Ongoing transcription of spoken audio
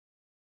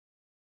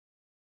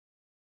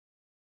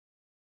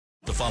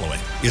following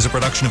is a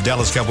production of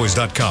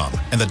DallasCowboys.com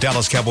and the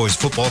Dallas Cowboys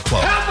Football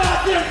Club. How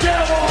about them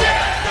Cowboys?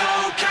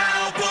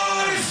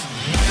 Cowboys!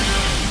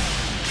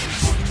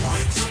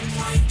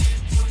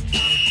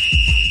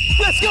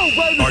 Let's go,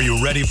 baby! Are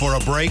you ready for a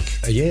break?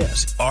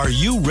 Yes. Are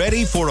you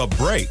ready for a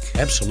break?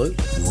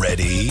 Absolutely.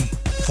 Ready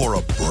for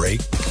a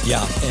break?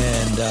 Yeah,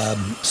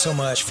 and so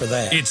much for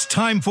that. It's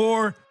time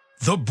for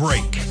The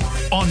Break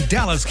on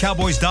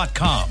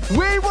DallasCowboys.com.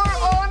 We were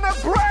on the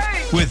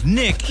break! With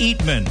Nick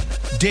Eatman,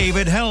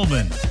 David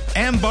Hellman,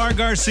 Ambar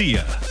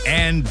Garcia,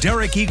 and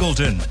Derek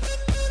Eagleton.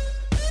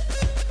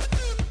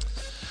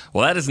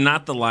 Well, that is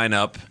not the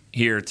lineup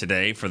here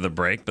today for The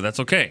Break, but that's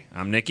okay.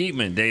 I'm Nick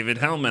Eatman. David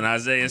Hellman,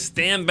 Isaiah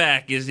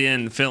Stanback is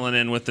filling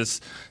in with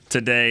us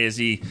today as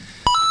he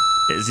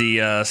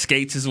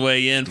skates his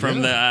way in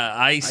from the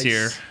ice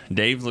here.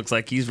 Dave looks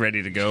like he's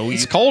ready to go.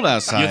 It's cold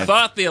outside. You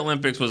thought the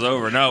Olympics was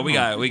over. No, we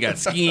got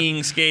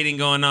skiing, skating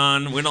going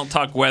on. We don't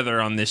talk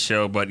weather on this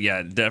show, but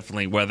yeah,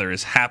 definitely weather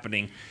is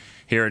happening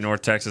here in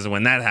North Texas. And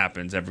when that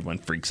happens, everyone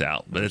freaks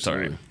out. But it's all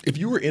right. If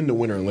you were in the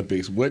Winter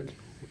Olympics, what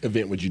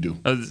event would you do?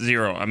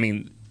 Zero. I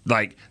mean,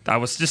 like, I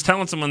was just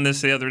telling someone this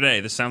the other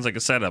day. This sounds like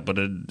a setup, but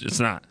it's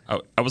not.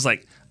 I was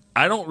like,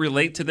 I don't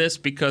relate to this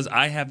because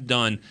I have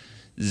done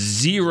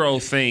zero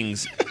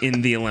things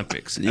in the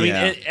Olympics. I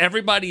mean,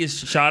 everybody has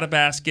shot a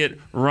basket,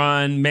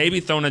 run, maybe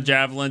thrown a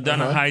javelin,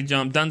 done a high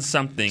jump, done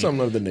something.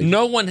 Something of the nature.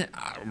 No one,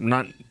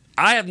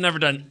 I have never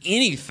done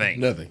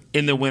anything Nothing.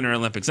 in the Winter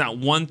Olympics. Not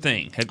one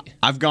thing.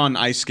 I've gone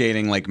ice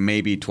skating like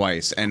maybe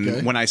twice.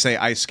 And when I say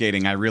ice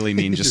skating, I really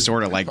mean just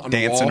sort of like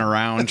dancing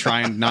around,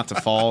 trying not to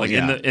fall. Like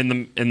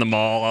in the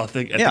mall, I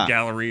think, at the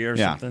gallery or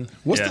something.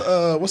 What's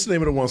the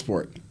name of the one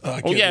sport?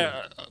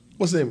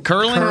 What's the name?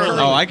 Curling?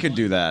 Oh, I could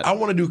do that. I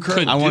want to do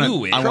curling. I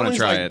want to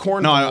try it.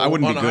 No, I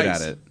wouldn't be good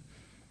at it.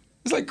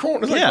 It's like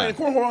corn. It's like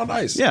playing cornhole on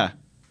ice. Yeah.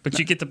 But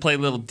you get to play a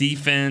little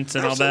defense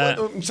and all that.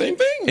 Same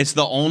thing. It's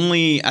the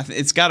only.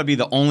 It's got to be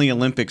the only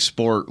Olympic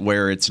sport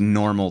where it's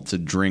normal to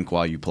drink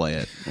while you play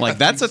it. Like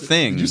that's a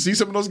thing. Did you see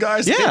some of those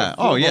guys? Yeah.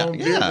 Oh yeah.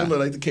 They look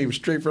like they came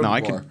straight from the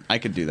bar. I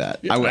could do that.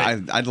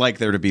 Yeah, I'd like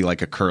there to be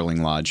like a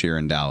curling lodge here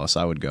in Dallas.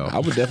 I would go. I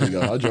would definitely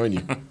go. I'll join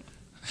you.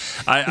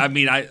 I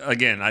mean,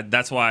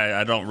 that's why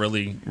I don't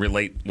really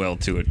relate well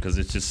to it because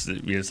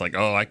it's like,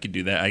 oh, I could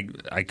do that.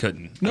 I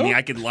couldn't. No. I mean,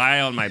 I could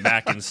lie on my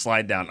back and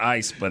slide down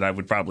ice, but I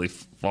would probably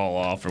fall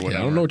off or whatever. Yeah,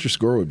 I don't know what your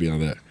score would be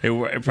on that.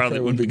 It probably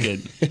would be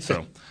good.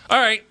 So, all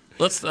right,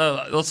 let's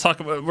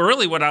talk about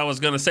really what I was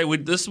going to say.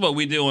 This is what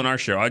we do on our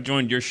show. I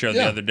joined your show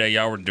the other day.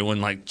 Y'all were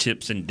doing like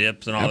chips and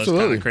dips and all this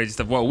kind of crazy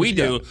stuff. What we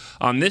do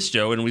on this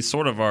show, and we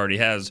sort of already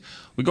has,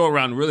 we go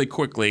around really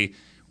quickly.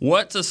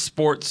 What's a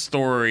sports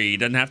story?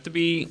 Doesn't have to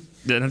be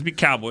Cowboy. Doesn't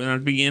have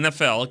to be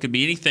NFL. It could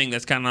be anything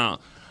that's kind of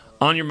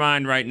on your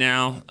mind right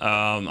now.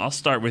 I'll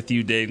start with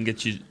you, Dave, and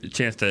get you a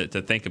chance to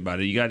think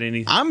about it. You got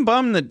any? I'm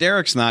bummed that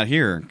Derek's not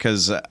here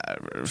because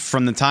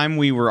from the time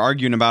we were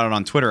arguing about it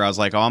on Twitter, I was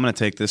like, oh, I'm going to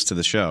take this to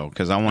the show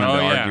because I wanted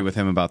to argue with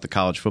him about the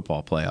college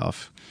football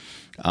playoff.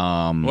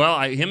 Well,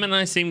 him and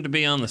I seem to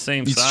be on the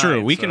same side. It's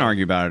true. We can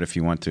argue about it if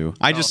you want to.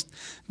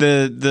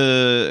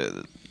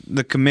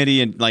 The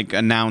committee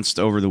announced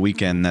over the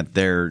weekend that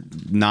they're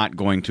not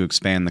going to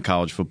expand the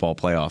college football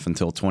playoff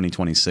until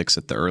 2026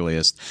 at the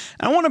earliest.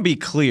 And I want to be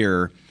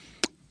clear,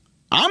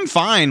 I'm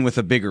fine with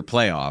a bigger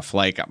playoff.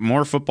 Like,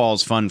 more football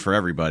is fun for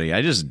everybody.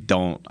 I just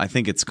don't. I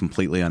think it's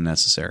completely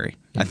unnecessary.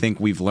 I think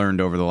we've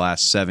learned over the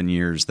last 7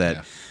 years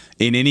that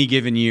in any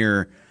given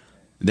year,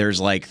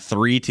 there's like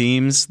 3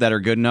 teams that are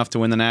good enough to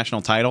win the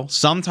national title,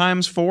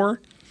 sometimes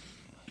 4.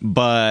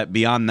 But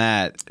beyond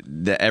that,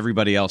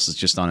 everybody else is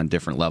just on a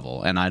different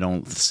level, and I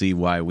don't see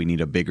why we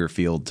need a bigger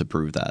field to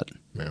prove that.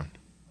 Yeah,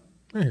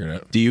 I hear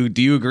that. Do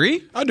you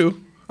agree? I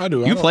do.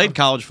 You played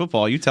college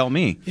football. You tell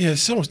me. Yeah,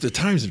 the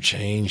times have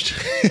changed.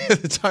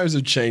 The times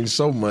have changed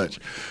so much.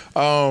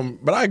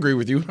 But I agree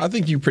with you. I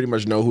think you pretty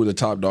much know who the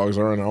top dogs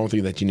are, and I don't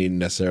think that you need to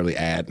necessarily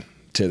add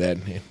to that.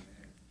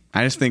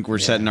 I just think we're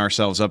setting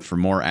ourselves up for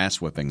more ass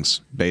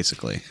whippings,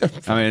 basically.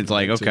 I mean, it's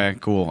like, okay,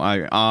 cool.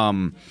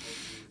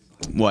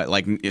 What,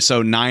 like,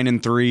 so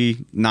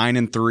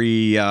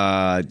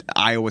 9-3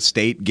 Iowa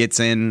State gets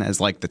in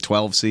as like the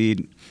 12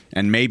 seed,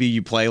 and maybe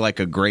you play like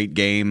a great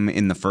game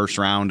in the first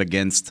round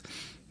against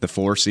the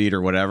 4 seed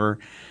or whatever,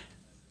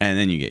 and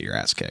then you get your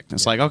ass kicked.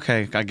 It's like,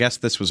 okay, I guess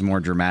this was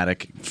more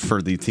dramatic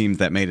for the teams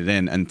that made it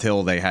in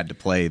until they had to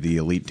play the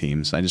elite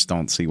teams. I just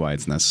don't see why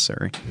it's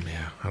necessary.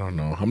 Yeah, I don't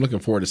know. I'm looking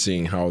forward to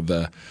seeing how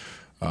the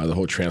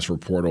whole transfer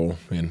portal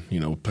and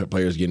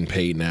players getting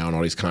paid now and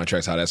all these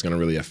contracts, how that's going to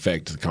really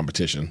affect the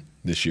competition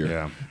this year.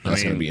 Yeah,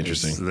 that's going to be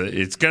interesting.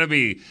 It's going to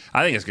be.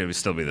 I think it's going to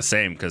still be the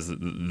same because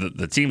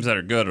the teams that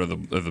are good are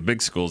the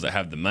big schools that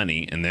have the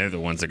money, and they're the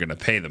ones that are going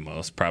to pay the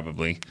most,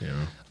 probably.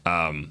 Yeah.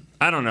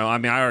 I don't know. I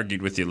mean, I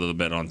argued with you a little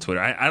bit on Twitter.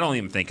 I don't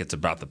even think it's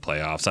about the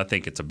playoffs. I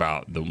think it's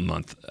about the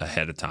month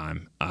ahead of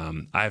time.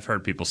 I've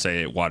heard people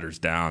say it waters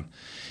down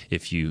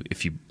if you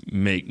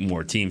make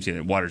more teams.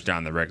 It waters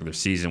down the regular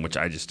season, which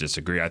I just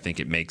disagree. I think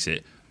it makes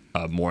it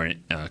more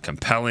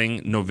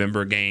compelling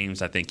November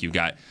games. I think you've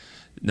got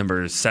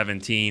number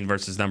 17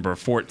 versus number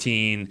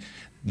 14.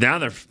 Now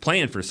they're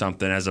playing for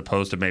something as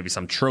opposed to maybe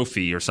some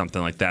trophy or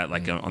something like that,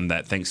 like on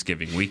that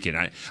Thanksgiving weekend.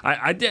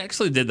 I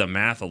actually did the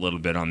math a little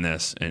bit on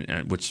this,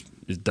 and which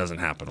it doesn't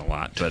happen a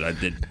lot, but I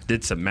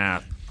did some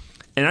math.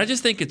 And I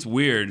just think it's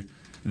weird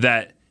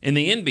that in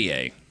the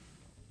NBA,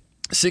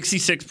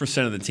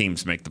 66% of the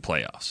teams make the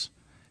playoffs.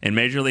 In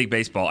Major League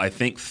Baseball, I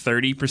think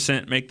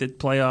 30% make the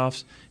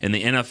playoffs. In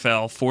the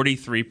NFL,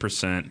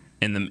 43%.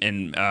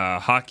 In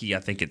hockey, I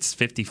think it's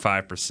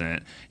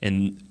 55%.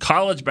 In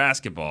college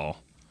basketball,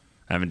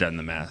 I haven't done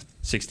the math,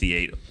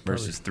 68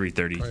 versus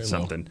 330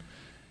 something.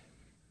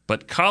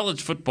 But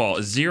college football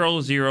is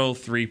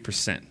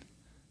 0.03%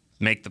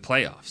 make the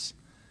playoffs.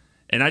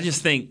 And I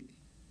just think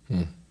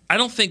I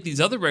don't think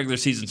these other regular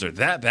seasons are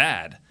that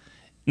bad.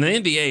 And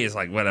the NBA is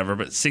like whatever,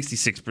 but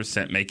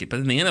 66% make it. But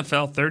in the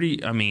NFL,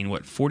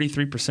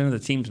 43% of the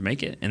teams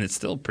make it, and it's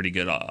still a pretty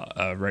good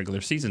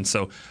regular season.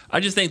 So I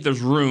just think there's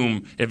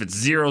room if it's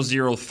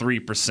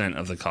 0.03%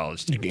 of the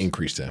college teams. You can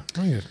increase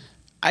that.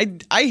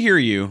 I hear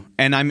you,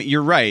 and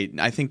you're right.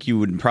 I think you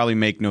would probably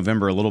make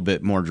November a little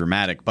bit more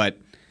dramatic, but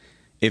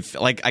if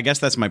I guess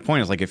that's my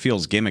point. Is like it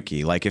feels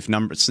gimmicky. Like if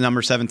number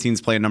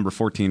 17's playing number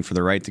 14 for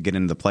the right to get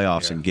into the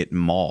playoffs and get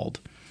mauled.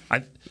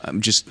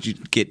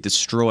 Just get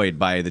destroyed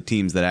by the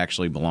teams that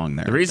actually belong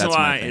there. The reason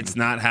why it's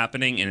not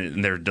happening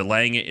and they're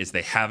delaying it is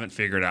they haven't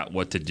figured out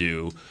what to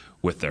do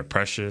with their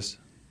precious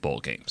bowl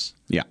games.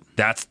 Yeah,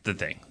 that's the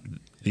thing.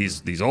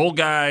 These old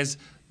guys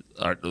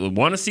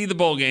want to see the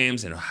bowl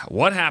games, and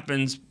what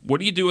happens?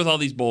 What do you do with all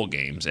these bowl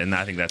games? And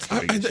I think that's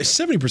the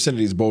biggest 70% of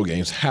these bowl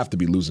games have to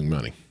be losing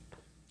money.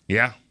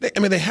 Yeah.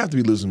 They have to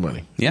be losing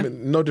money. Yeah.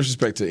 No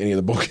disrespect to any of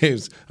the bowl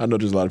games. I know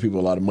there's a lot of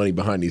people, a lot of money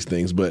behind these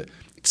things, but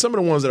some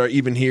of the ones that are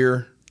even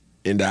here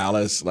in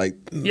Dallas,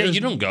 you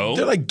don't go.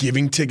 They're like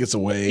giving tickets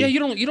away. Yeah, you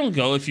don't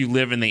go if you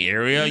live in the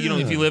area. You know,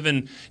 if you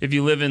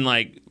live in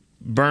like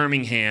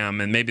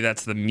Birmingham and maybe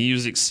that's the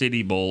Music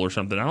City Bowl or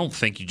something. I don't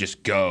think you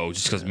just go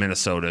just because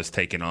Minnesota is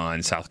taking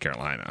on South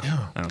Carolina.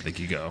 Yeah. I don't think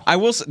you go. I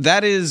will say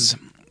that is.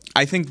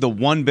 I think the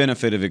one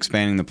benefit of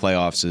expanding the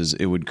playoffs is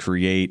it would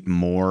create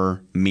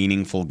more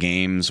meaningful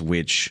games,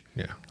 which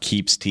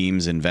keeps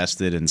teams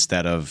invested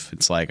instead of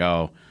it's like,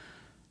 oh,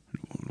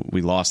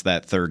 we lost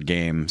that third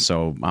game,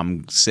 so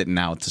I'm sitting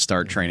out to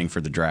start training for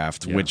the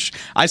draft, which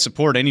I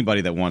support anybody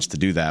that wants to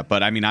do that.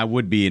 But, I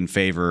would be in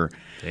favor.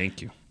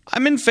 Thank you.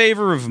 I'm in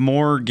favor of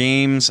more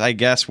games, I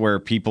guess, where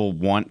people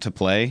want to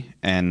play.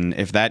 And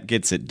if that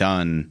gets it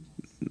done,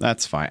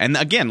 that's fine. And,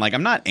 again,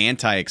 I'm not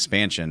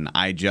anti-expansion.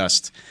 I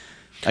just...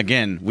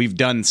 Again, we've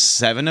done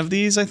 7 of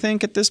these, I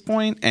think, at this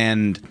point,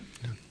 and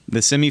the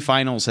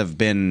semifinals have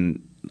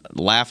been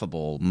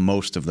laughable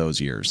most of those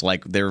years.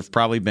 There have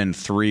probably been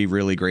 3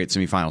 really great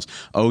semifinals.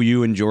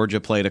 OU and Georgia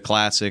played a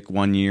classic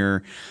one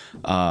year.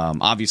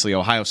 Obviously,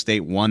 Ohio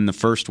State won the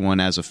first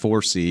one as a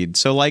 4 seed.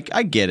 So, I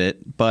get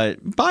it, but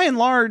by and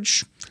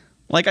large,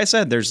 like I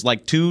said, there's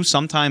 2,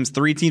 sometimes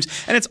 3 teams,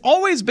 and it's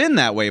always been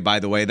that way,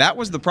 by the way. That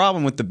was the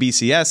problem with the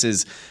BCS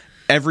is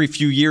every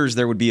few years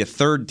there would be a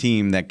third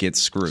team that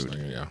gets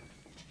screwed.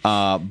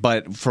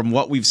 But from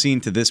what we've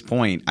seen to this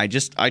point, I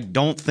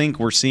don't think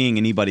we're seeing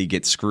anybody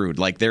get screwed.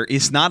 There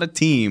is not a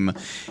team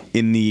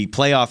in the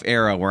playoff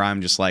era where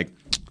I'm just like,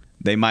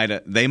 they might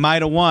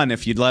have won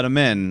if you'd let them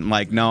in.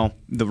 No,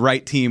 the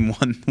right team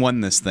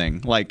won this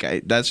thing.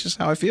 That's just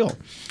how I feel.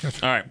 All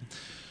right.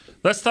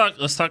 Let's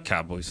talk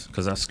Cowboys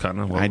because that's kind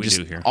of what we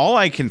do here. All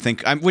I can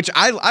think, which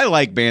I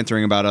like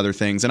bantering about other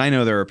things, and I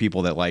know there are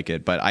people that like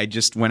it, but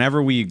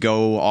whenever we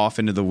go off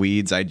into the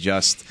weeds, I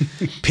just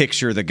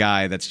picture the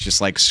guy that's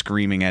just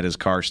screaming at his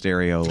car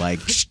stereo,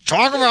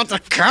 talk about the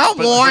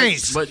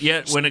Cowboys. But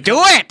yet when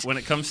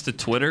it comes to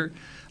Twitter,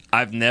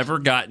 I've never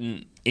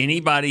gotten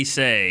anybody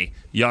say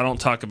y'all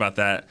don't talk about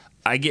that.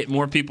 I get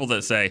more people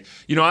that say,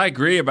 I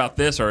agree about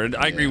this, or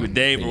I agree with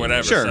Dave, or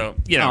whatever. Sure. So,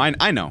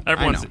 I know.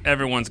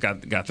 Everyone's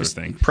got their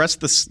thing. Press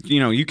this.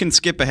 You can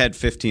skip ahead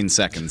 15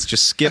 seconds.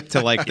 Just skip to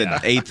the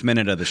 8th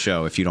minute of the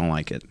show if you don't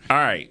like it. All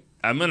right.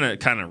 I'm going to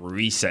kind of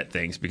reset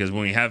things because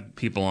when we have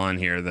people on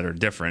here that are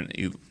different,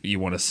 you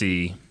want to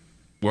see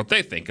what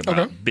they think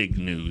about big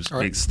news,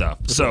 big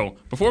stuff. So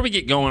before we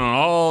get going on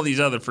all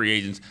these other free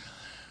agents,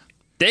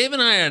 Dave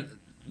and I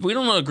we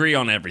don't agree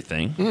on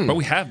everything, but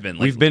we have been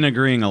lately. We've been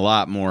agreeing a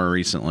lot more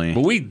recently.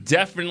 But we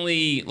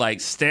definitely,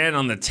 stand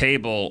on the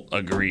table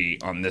agree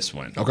on this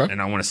one. Okay.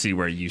 And I want to see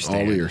where you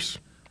stand. All ears.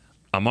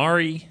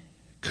 Amari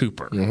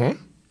Cooper.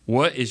 Mm-hmm.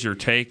 What is your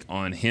take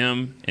on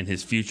him and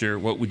his future?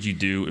 What would you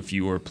do if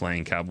you were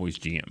playing Cowboys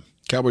GM?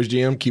 Cowboys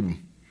GM, keep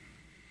him.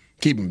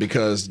 Keep him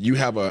because you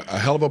have a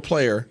hell of a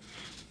player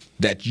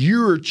that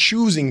you're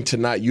choosing to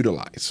not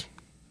utilize.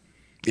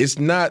 It's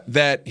not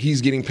that he's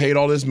getting paid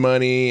all this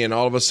money and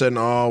all of a sudden,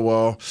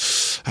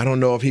 I don't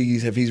know if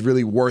he's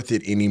really worth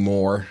it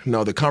anymore.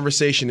 No, the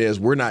conversation is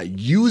we're not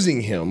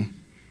using him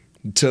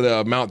to the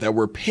amount that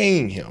we're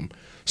paying him.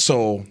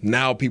 So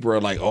now people are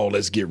like,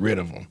 let's get rid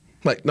of him.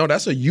 No,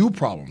 that's a you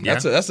problem. Yeah.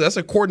 That's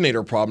a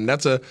coordinator problem.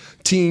 That's a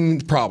team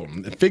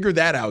problem. Figure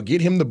that out.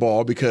 Get him the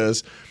ball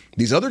because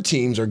These other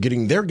teams are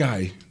getting their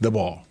guy the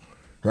ball,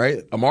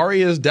 right?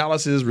 Amari is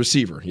Dallas's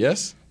receiver.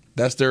 Yes,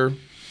 that's their.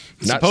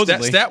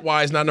 Supposedly.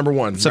 Stat-wise, not number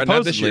one. Right?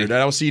 Not this year.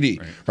 That was CD,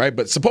 right?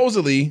 But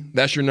supposedly,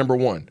 that's your number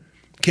one.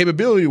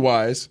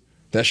 Capability-wise,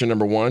 that's your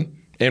number one.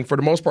 And for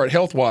the most part,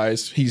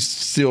 health-wise, he's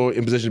still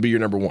in position to be your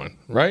number one,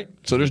 right?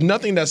 So there's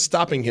nothing that's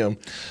stopping him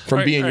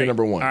from being your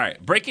number one. All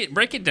right, break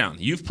it down.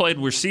 You've played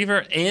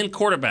receiver and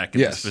quarterback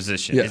in this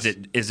position. Yes.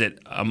 Is it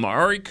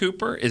Amari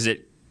Cooper? Is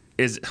it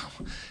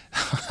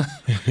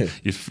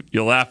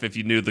you'll laugh if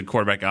you knew the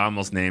quarterback I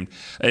almost named.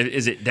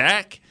 Is it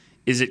Dak?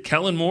 Is it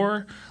Kellen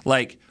Moore?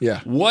 Why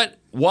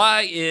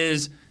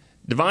is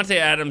Davante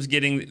Adams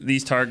getting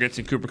these targets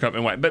and Cooper Kupp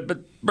and why?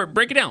 But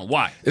break it down.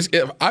 Why?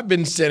 I've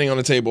been standing on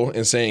the table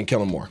and saying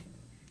Kellen Moore.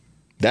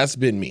 That's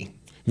been me.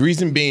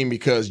 Reason being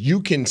because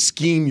you can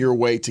scheme your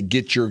way to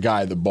get your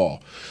guy the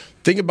ball.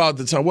 Think about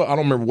the time. Well, I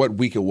don't remember what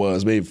week it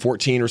was, maybe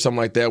 14 or something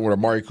like that, where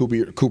Amari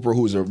Cooper,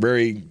 who's a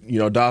very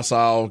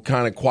docile,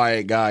 kind of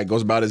quiet guy,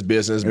 goes about his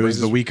business. It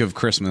was the week of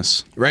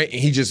Christmas, right? And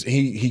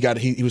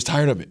he was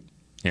tired of it.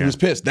 Yeah. He was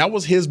pissed. That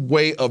was his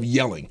way of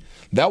yelling.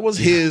 That was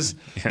his.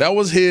 Yeah. That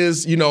was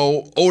his.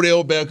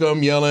 Odell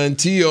Beckham yelling,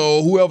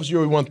 T.O. Who else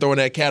you want to throw in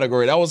that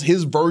category? That was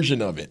his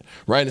version of it,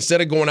 right?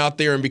 Instead of going out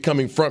there and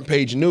becoming front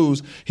page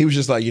news, he was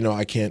just like,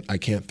 I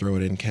can't throw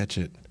it and catch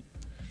it.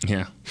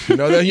 Yeah.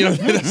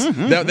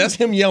 That's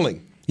him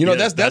yelling.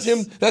 That's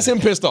him. That's him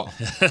pissed off,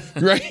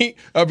 right?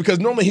 Because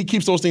normally he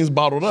keeps those things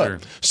bottled up. Sure.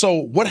 So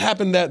what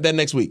happened that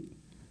next week?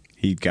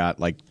 He got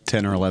like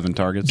 10 or 11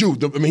 targets.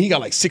 Dude, he got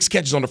like 6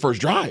 catches on the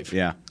first drive.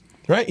 Yeah.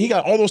 Right? He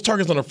got all those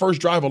targets on the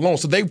first drive alone.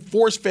 So they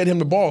force-fed him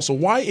the ball. So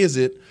why is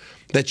it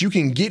that you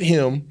can get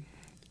him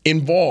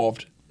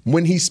involved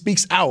when he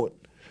speaks out,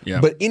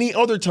 but any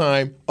other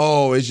time,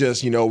 it's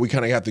just, we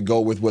kind of have to go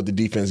with what the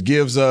defense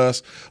gives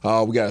us.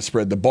 We got to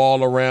spread the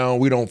ball around.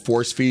 We don't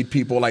force-feed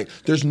people. Like,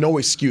 there's no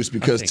excuse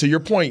because, to your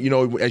point,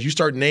 as you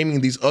start naming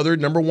these other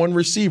number one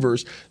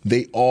receivers,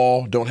 they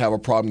all don't have a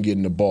problem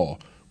getting the ball.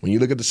 When you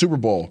look at the Super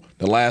Bowl,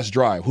 the last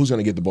drive, who's going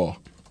to get the ball?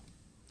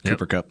 Yep.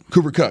 Cooper Kupp.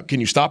 Cooper Kupp.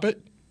 Can you stop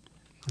it?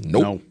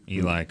 Nope. No.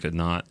 Eli could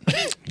not.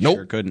 Nope.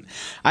 Sure couldn't.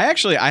 I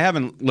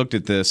haven't looked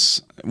at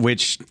this,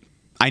 which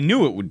I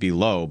knew it would be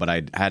low, but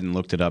I hadn't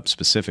looked it up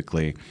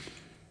specifically.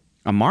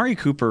 Amari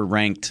Cooper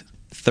ranked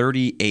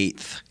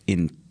 38th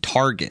in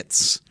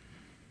targets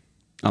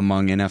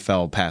among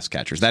NFL pass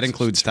catchers. That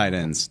includes tight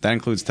ends.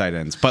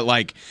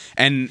 But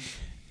and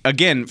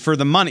again, for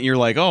the money, you're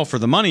like, for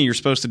the money, you're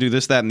supposed to do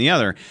this, that, and the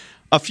other.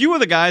 A few of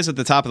the guys at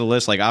the top of the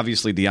list,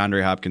 obviously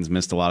DeAndre Hopkins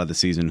missed a lot of the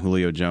season.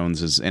 Julio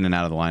Jones is in and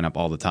out of the lineup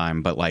all the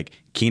time. But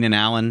Keenan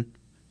Allen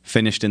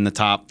finished in the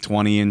top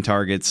 20 in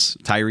targets.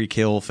 Tyreek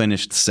Hill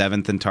finished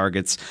 7th in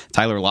targets.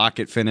 Tyler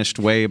Lockett finished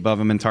way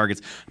above him in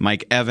targets.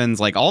 Mike Evans,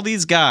 all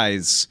these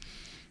guys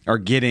are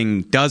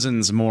getting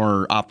dozens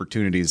more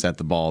opportunities at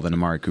the ball than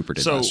Amari Cooper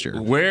did last year.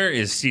 So where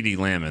is CeeDee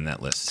Lamb in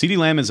that list? CeeDee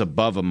Lamb is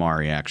above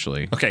Amari,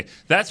 actually. Okay,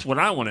 that's what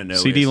I want to know.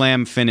 CeeDee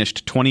Lamb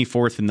finished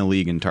 24th in the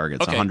league in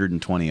targets,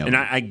 120 of them.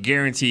 And I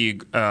guarantee you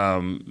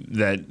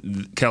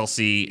that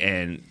Kelsey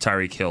and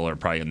Tyreek Hill are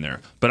probably in there.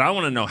 But I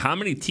want to know how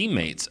many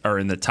teammates are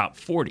in the top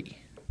 40.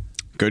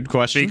 Good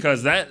question.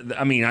 Because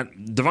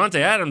Davante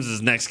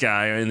Adams' next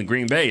guy in the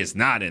Green Bay is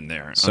not in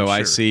there. So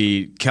I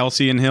see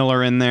Kelsey and Hill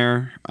are in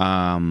there.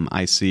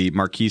 I see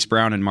Marquise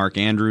Brown and Mark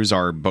Andrews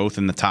are both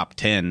in the top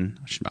 10,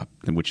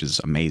 which is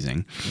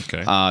amazing.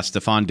 Okay.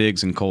 Stephon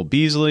Diggs and Cole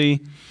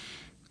Beasley.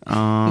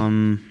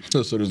 So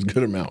there's a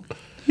good amount.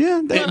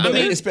 Yeah, they're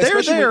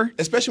there.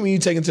 Especially when you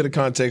take into the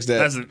context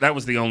that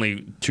was the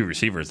only 2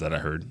 receivers that I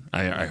heard.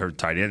 I heard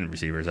tight end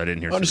receivers. I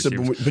didn't hear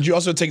receivers. But you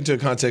also take into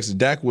context that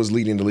Dak was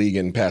leading the league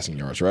in passing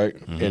yards, right?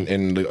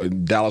 Mm-hmm.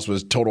 And Dallas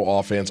was total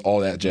offense, all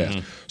that jazz.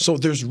 Mm-hmm. So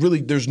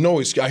there's no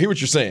excuse. I hear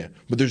what you're saying,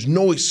 but there's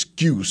no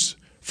excuse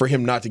for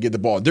him not to get the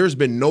ball. There's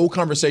been no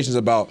conversations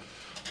about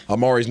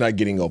Amari's not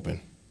getting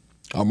open.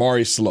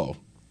 Amari's slow.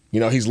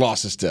 He's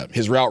lost his step.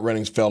 His route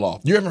runnings fell off.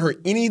 You haven't heard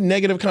any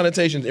negative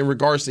connotations in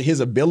regards to his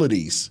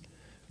abilities.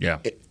 Yeah.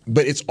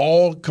 But it's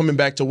all coming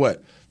back to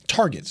what?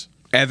 Targets.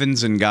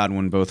 Evans and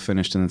Godwin both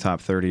finished in the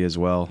top 30 as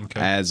well,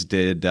 as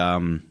did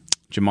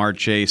Jamar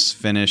Chase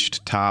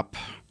finished top.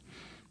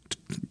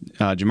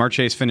 Jamar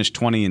Chase finished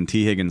 20 and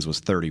T. Higgins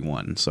was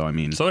 31. So,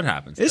 So it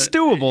happens. It's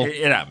doable.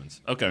 It happens.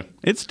 Okay.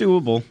 It's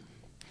doable.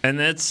 And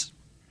that's,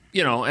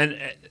 and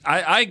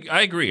I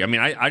agree.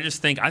 I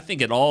just think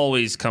it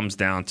always comes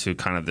down to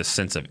kind of this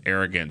sense of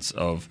arrogance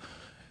of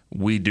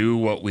we do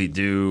what we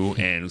do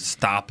and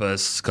stop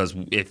us because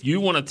if you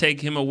want to take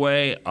him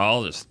away,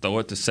 I'll just throw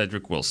it to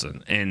Cedric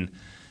Wilson. And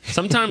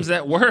sometimes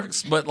that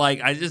works, but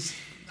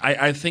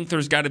I think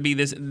there's got to be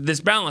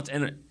this balance.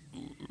 And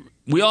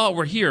we all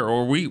were here,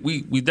 or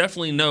we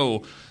definitely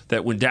know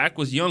that when Dak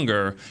was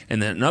younger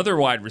and then another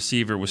wide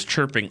receiver was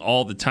chirping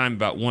all the time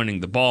about wanting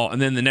the ball,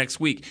 and then the next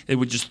week they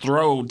would just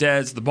throw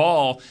Dez the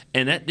ball,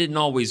 and that didn't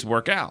always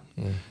work out.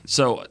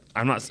 So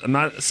I'm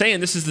not saying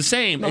this is the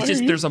same. It's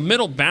just there's a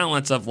middle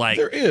balance of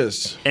there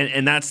is,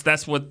 and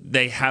that's what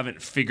they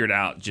haven't figured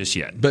out just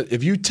yet. But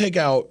if you take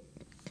out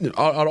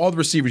all the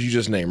receivers you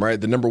just named, right?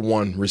 The number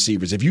one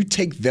receivers. If you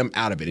take them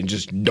out of it and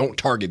just don't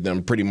target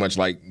them, pretty much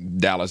like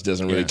Dallas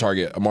doesn't really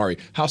target Amari,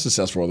 how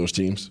successful are those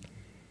teams?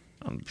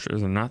 I'm sure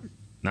they're not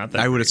that.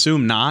 I would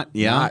assume not.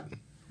 Yeah. Not.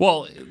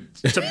 Well,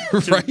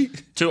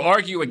 Right? to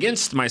argue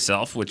against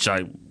myself, which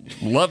I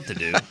love to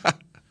do.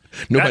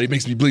 Nobody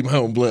makes me bleed my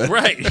own blood.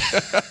 Right.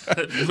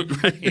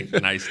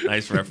 Right.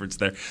 Nice reference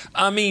there.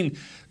 I mean,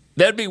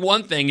 that'd be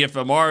one thing if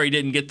Amari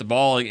didn't get the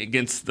ball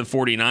against the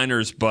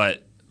 49ers,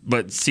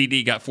 but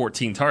CD got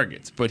 14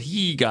 targets. But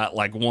he got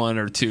like 1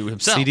 or 2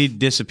 himself. CD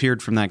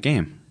disappeared from that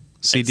game.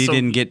 CD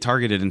didn't get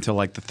targeted until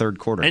like the third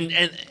quarter.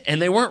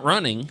 And they weren't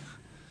running.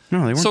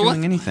 No, they weren't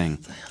doing anything.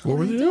 What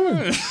were they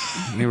doing?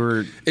 They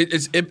were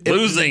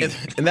losing.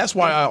 And that's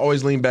why I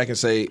always lean back and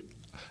say,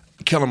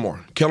 Kellen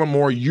Moore. Kellen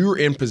Moore, you're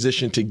in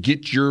position to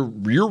get your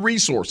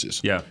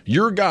resources,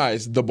 your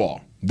guys, the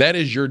ball. That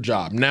is your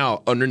job.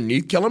 Now,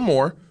 underneath Kellen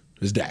Moore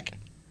is Dak,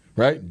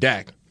 right?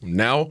 Dak.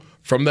 Now,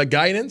 from the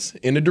guidance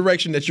in the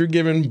direction that you're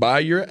given by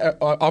your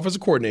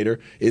offensive coordinator,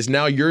 is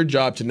now your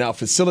job to now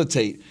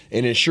facilitate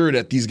and ensure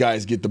that these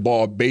guys get the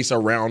ball based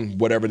around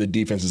whatever the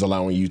defense is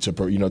allowing you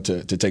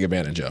to take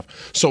advantage of.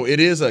 So it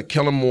is a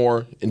Kellen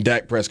Moore and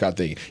Dak Prescott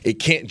thing. It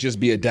can't just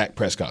be a Dak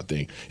Prescott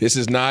thing. This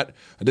is not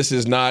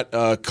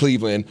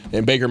Cleveland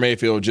and Baker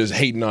Mayfield just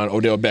hating on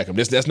Odell Beckham.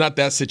 That's not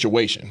that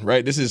situation,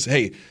 right? This is,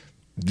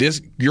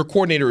 your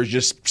coordinator is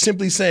just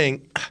simply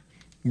saying,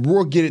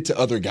 we'll get it to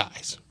other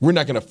guys. We're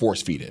not going to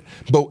force feed it.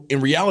 But in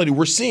reality,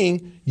 we're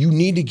seeing you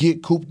need to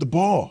get Coop the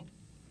ball.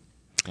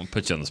 I'm going to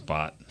put you on the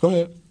spot. Go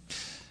ahead.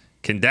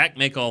 Can Dak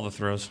make all the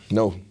throws?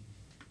 No.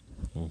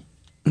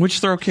 Which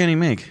throw can he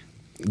make?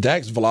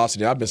 Dak's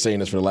velocity, I've been saying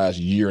this for the last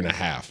year and a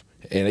half.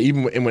 And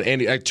even when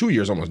Andy, 2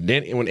 years almost,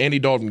 when Andy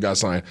Dalton got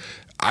signed,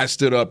 I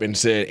stood up and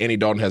said Andy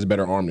Dalton has a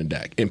better arm than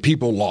Dak. And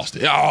people lost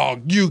it.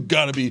 Oh, you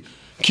got to be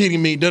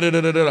kidding me.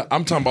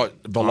 I'm talking about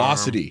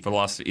velocity.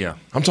 Velocity, yeah.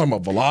 I'm talking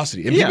about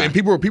velocity. And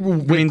people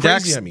went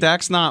crazy at me.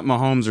 Dak's not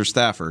Mahomes or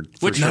Stafford.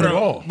 Not at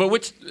all. But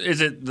which is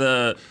it,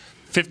 the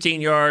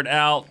 15-yard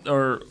out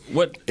or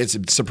what? It's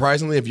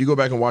surprisingly, if you go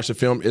back and watch the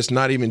film, it's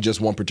not even just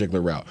one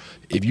particular route.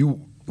 If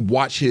you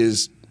watch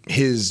his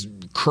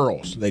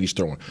curls that he's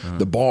throwing,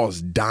 the ball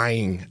is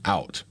dying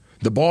out.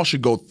 The ball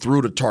should go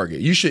through the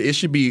target. It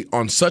should be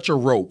on such a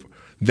rope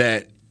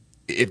that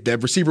if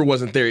that receiver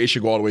wasn't there, it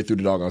should go all the way through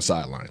the doggone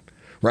sideline.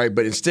 Right,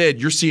 but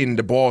instead you're seeing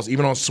the balls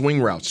even on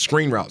swing routes,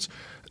 screen routes,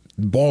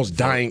 the ball's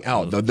dying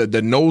out.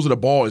 The nose of the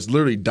ball is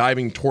literally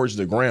diving towards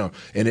the ground,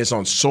 and it's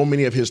on so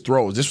many of his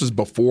throws. This was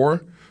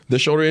before the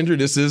shoulder injury.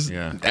 This is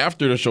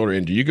after the shoulder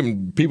injury.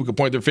 People could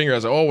point their finger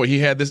and say, "Oh, well, he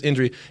had this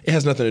injury." It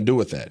has nothing to do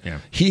with that. Yeah.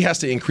 He has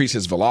to increase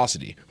his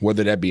velocity,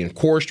 whether that be in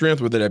core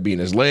strength, whether that be in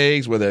his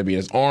legs, whether that be in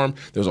his arm.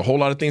 There's a whole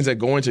lot of things that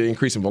go into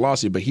increasing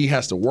velocity, but he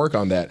has to work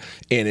on that,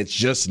 and it's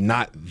just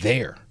not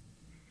there.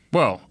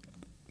 Well,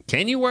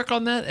 can you work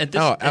on that at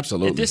this?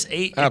 Absolutely. At this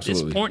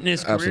this point in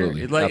his career,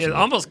 Absolutely. It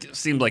almost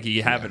seems like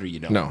you have it or you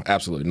don't. No,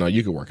 absolutely. No,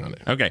 you can work on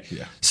it. Okay.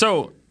 Yeah.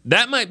 So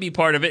that might be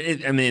part of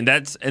it. I mean,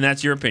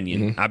 that's your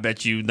opinion. I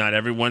bet you not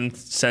everyone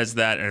says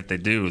that, and if they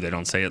do, they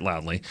don't say it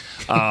loudly.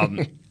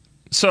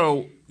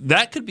 So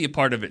that could be a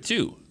part of it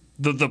too.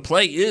 The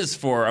play is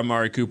for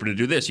Amari Cooper to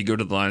do this. You go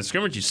to the line of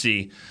scrimmage, you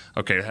see,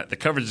 okay, the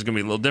coverage is going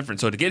to be a little different.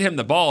 So to get him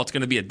the ball, it's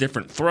going to be a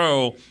different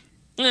throw.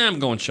 I'm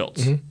going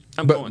Schultz.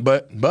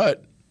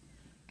 But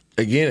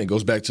again, it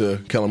goes back to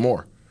Kellen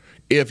Moore.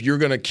 If you're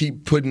going to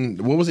keep putting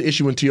 – what was the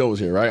issue when T.O. was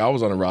here, right? I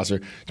was on the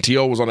roster.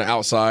 T.O. was on the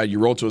outside. You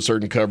roll to a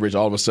certain coverage.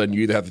 All of a sudden,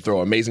 you either have to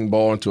throw an amazing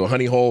ball into a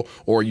honey hole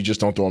or you just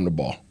don't throw him the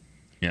ball.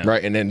 Yeah.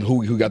 Right? And then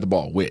who got the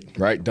ball? Witt,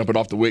 right? Dump it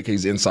off the Witt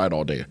because he's inside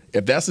all day.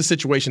 If that's the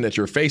situation that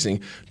you're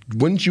facing,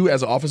 wouldn't you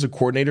as an offensive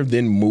coordinator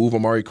then move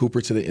Amari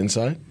Cooper to the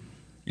inside?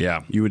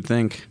 Yeah. You would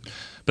think.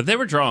 But they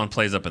were drawing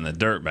plays up in the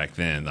dirt back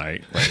then,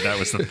 right? Like that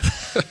was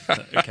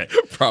the okay.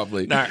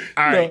 Probably. All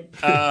right.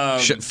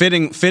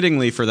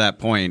 Fittingly for that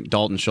point,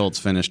 Dalton Schultz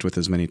finished with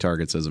as many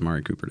targets as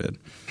Amari Cooper did.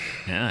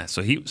 Yeah.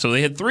 So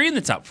they had 3 in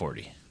the top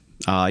 40.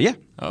 Yeah.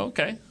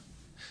 Okay.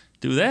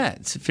 Do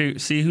that.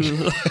 See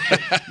who.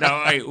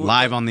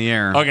 Live on the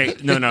air. Okay.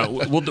 No.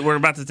 We're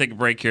about to take a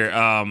break here.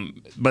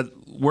 But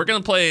we're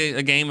going to play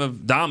a game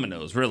of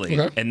dominoes, really.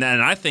 Okay. And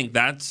then I think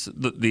that's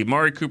the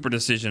Amari Cooper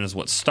decision is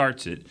what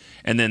starts it.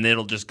 And then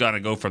it'll just kind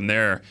of go from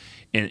there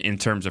in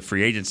terms of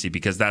free agency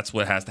because that's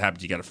what has to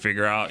happen. You got to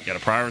figure out, you got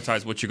to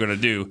prioritize what you're going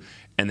to do.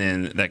 And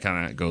then that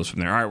kind of goes from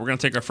there. All right. We're going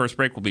to take our first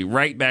break. We'll be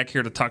right back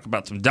here to talk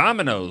about some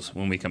dominoes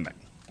when we come back.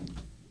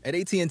 At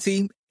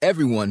AT&T,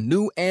 everyone,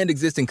 new and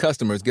existing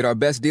customers, get our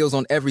best deals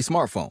on every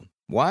smartphone.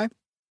 Why?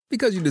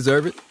 Because you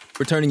deserve it.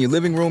 For turning your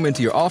living room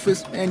into your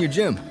office and your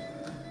gym.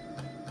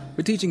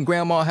 For teaching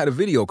Grandma how to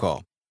video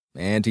call.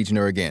 And teaching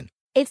her again.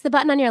 It's the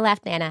button on your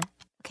left, Nana.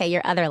 Okay,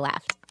 your other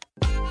left.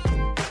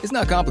 It's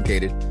not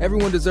complicated.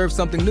 Everyone deserves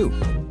something new.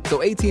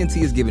 So AT&T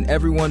is giving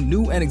everyone,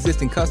 new and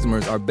existing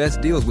customers, our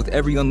best deals with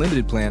every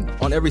unlimited plan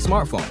on every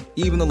smartphone,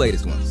 even the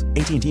latest ones.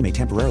 AT&T may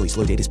temporarily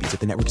slow data speeds if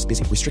the network is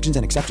busy. Restrictions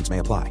and exceptions may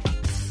apply.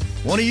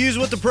 Want to use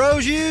what the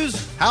pros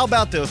use? How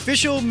about the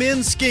official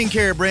men's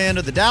skincare brand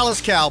of the Dallas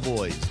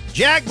Cowboys,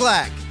 Jack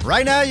Black?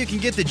 Right now, you can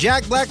get the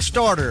Jack Black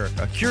Starter,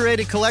 a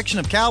curated collection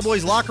of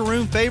Cowboys locker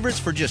room favorites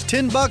for just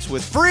 $10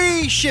 with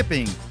free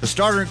shipping. The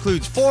starter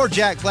includes 4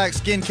 Jack Black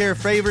skincare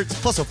favorites,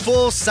 plus a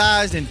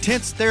full-sized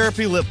intense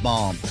therapy lip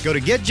balm. Go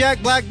to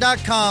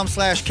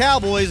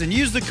getjackblack.com/Cowboys and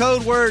use the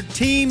code word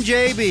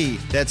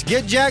TEAMJB. That's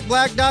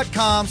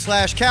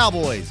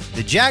getjackblack.com/Cowboys.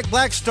 The Jack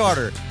Black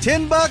Starter,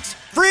 $10,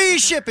 free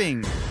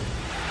shipping.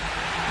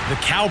 The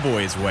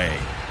Cowboys way,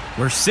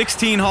 where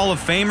 16 Hall of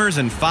Famers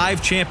and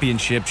 5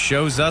 championships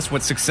shows us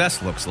what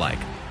success looks like.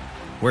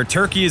 Where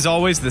turkey is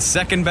always the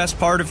second best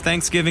part of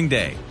Thanksgiving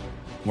Day.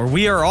 Where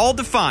we are all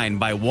defined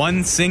by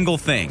one single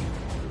thing,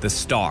 the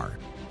star.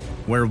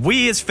 Where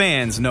we as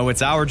fans know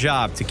it's our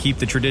job to keep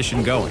the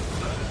tradition going.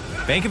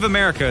 Bank of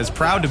America is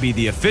proud to be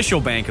the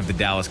official bank of the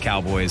Dallas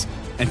Cowboys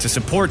and to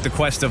support the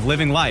quest of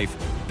living life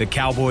the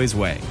Cowboys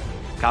way.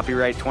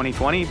 Copyright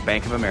 2020,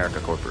 Bank of America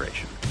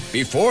Corporation.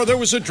 Before there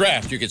was a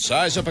draft, you could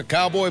size up a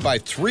cowboy by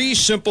 3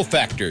 simple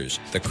factors: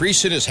 the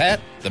crease in his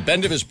hat, the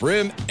bend of his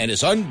brim, and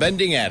his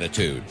unbending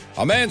attitude.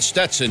 A man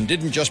Stetson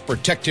didn't just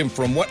protect him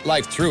from what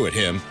life threw at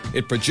him,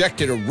 it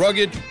projected a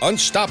rugged,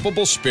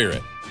 unstoppable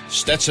spirit.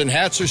 Stetson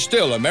hats are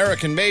still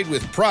American-made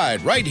with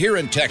pride right here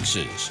in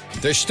Texas.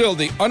 They're still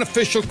the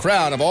unofficial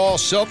crown of all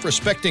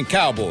self-respecting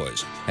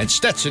cowboys, and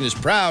Stetson is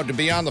proud to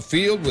be on the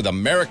field with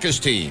America's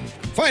team.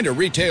 Find a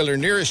retailer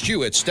nearest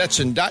you at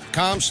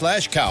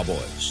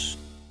stetson.com/cowboys.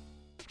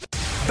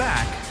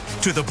 Back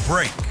to the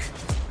break.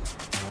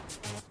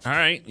 All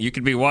right, you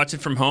could be watching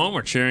from home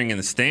or cheering in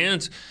the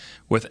stands.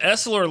 With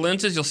Essilor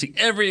lenses, you'll see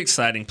every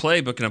exciting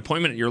play. Book an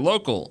appointment at your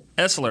local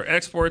Essilor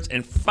exports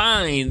and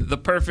find the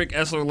perfect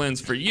Essilor lens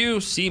for you.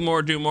 See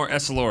more, do more,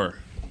 Essilor.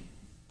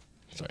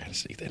 Sorry, I had to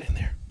sneak that in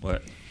there.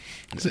 What?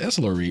 It's an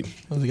Essilor read.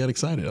 I got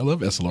excited. I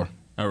love Essilor.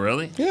 Oh,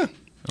 really? Yeah.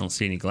 I don't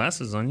see any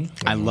glasses on you.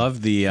 I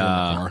love the...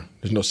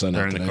 There's no sun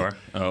They're out in the today. car.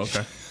 Oh,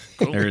 okay.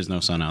 Cool. There is no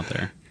sun out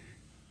there.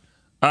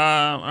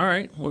 All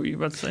right. What were you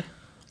about to say?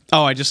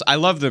 Oh, I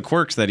love the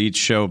quirks that each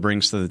show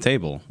brings to the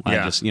table.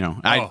 Yeah.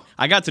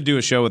 I got to do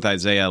a show with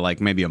Isaiah like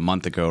maybe a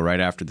month ago, right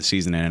after the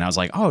season ended, and I was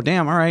like, oh,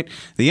 damn, all right.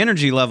 The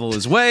energy level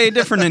is way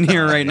different in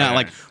here right now.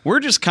 Like, we're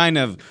just kind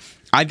of,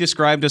 I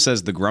described us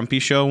as the grumpy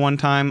show one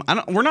time.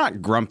 We're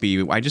not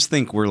grumpy. I just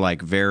think we're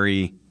like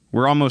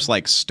we're almost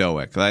like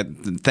stoic.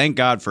 Thank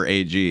God for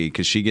AG,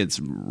 because she gets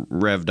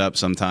revved up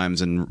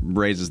sometimes and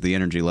raises the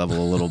energy level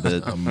a little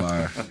bit.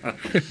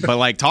 But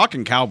like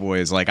talking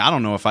Cowboys, like I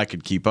don't know if I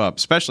could keep up.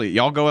 Especially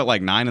y'all go at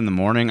like 9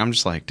 a.m. I'm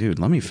just like, dude,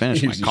 let me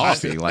finish my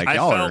coffee. Like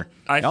y'all are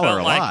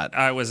a lot.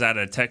 I was at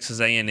a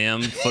Texas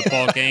A&M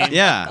football game.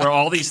 Yeah. Where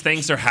all these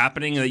things are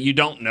happening that you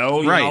don't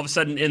know. Right. All of a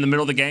sudden, in the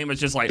middle of the game,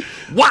 it's just like,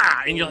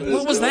 wow! And you're like,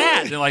 what was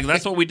that? And like,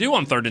 that's what we do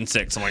on 3rd and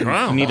 6. I'm like,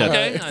 wow. You need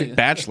okay. a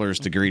bachelor's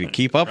degree to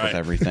keep up with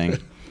everything.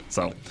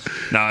 So,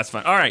 no, it's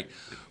fine. All right.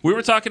 We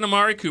were talking to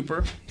Amari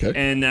Cooper,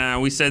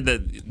 and we said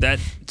that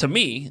to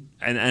me,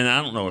 and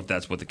I don't know if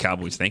that's what the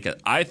Cowboys think.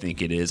 I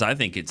think it is. I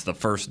think it's the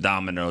first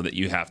domino that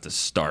you have to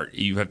start.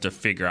 You have to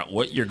figure out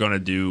what you're going to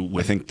do with him.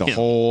 I think the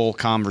whole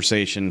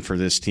conversation for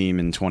this team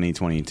in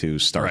 2022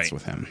 starts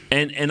with him.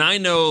 And I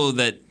know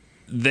that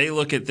they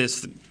look at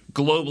this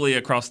globally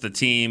across the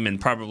team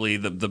and probably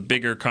the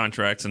bigger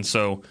contracts. And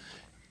so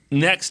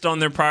next on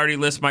their priority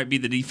list might be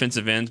the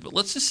defensive ends. But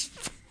let's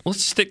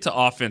stick to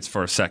offense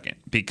for a second,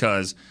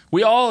 because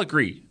we all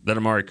agree that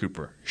Amari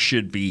Cooper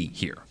should be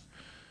here.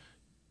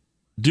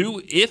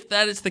 If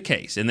that is the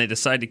case and they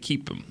decide to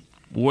keep him,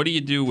 what do you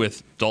do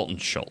with Dalton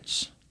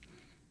Schultz?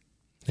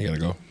 You gotta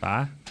go.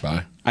 Bye.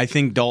 I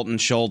think Dalton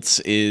Schultz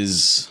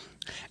is,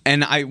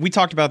 and we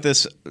talked about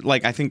this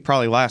like I think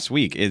probably last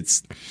week.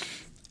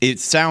 It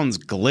sounds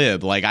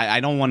glib. Like I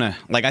don't want to.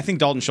 Like I think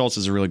Dalton Schultz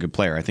is a really good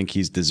player. I think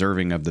he's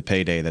deserving of the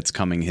payday that's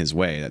coming his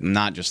way.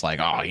 Not just like,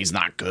 oh, he's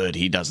not good.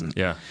 He doesn't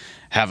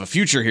have a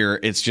future here.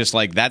 It's just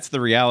like that's the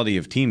reality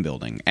of team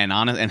building. And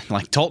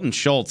like Dalton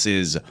Schultz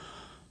is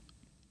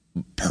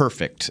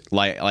perfect.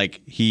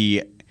 Like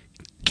he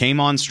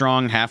came on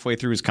strong halfway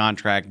through his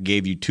contract,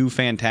 gave you 2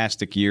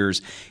 fantastic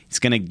years. He's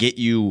going to get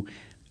you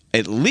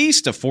at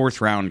least a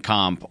 4th round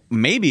comp,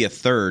 maybe a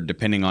 3rd,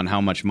 depending on how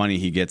much money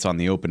he gets on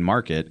the open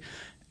market.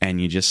 And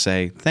you just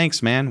say,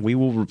 thanks, man. We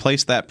will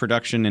replace that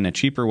production in a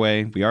cheaper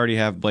way. We already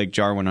have Blake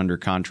Jarwin under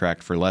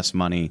contract for less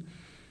money.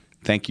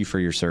 Thank you for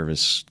your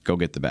service. Go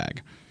get the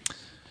bag.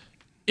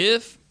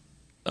 If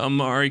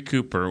Amari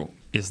Cooper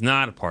is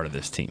not a part of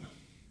this team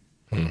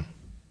and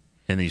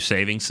you're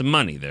saving some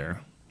money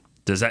there,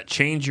 does that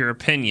change your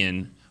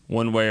opinion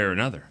one way or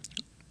another?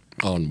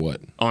 On what?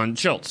 On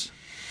Schultz.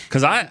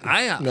 Because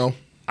no.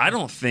 I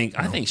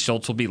think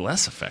Schultz will be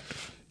less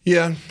effective.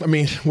 Yeah, I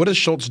mean, what does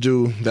Schultz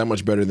do that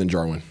much better than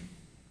Jarwin?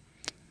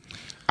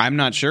 I'm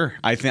not sure.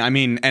 I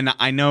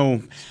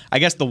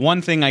guess the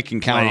one thing I can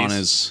count on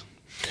is,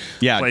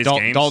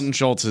 Dalton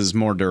Schultz is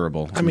more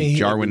durable. I mean,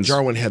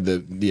 Jarwin had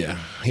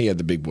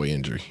the big boy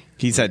injury.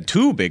 He's had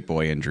 2 big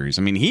boy injuries.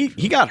 I mean,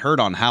 he got hurt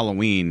on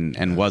Halloween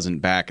and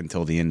wasn't back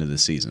until the end of the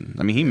season.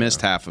 I mean, he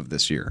missed half of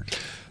this year.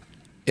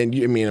 and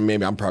I mean,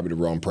 maybe I'm probably the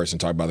wrong person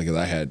to talk about it because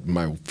I had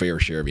my fair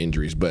share of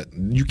injuries, but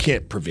you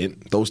can't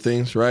prevent those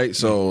things, right?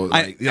 So,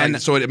 I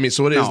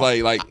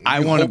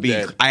want to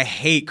be. I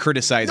hate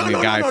criticizing a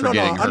guy for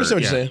getting hurt. I understand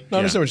what you're saying. I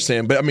understand what you're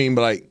saying, but I mean,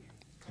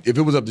 if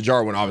it was up to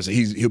Jarwin, obviously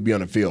he'll be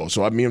on the field.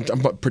 So I mean,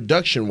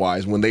 production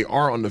wise, when they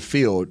are on the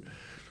field,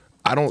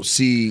 I don't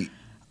see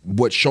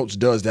what Schultz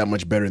does that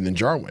much better than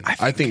Jarwin.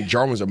 I think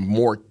Jarwin's a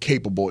more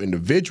capable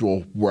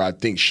individual. Where I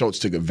think Schultz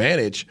took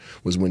advantage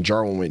was when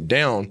Jarwin went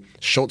down.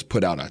 Schultz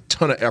put out a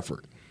ton of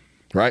effort.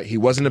 Right, he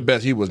wasn't the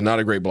best. He was not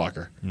a great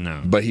blocker.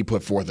 No, but he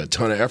put forth a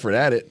ton of effort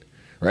at it.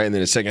 Right, and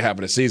then the second half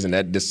of the season,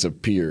 that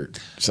disappeared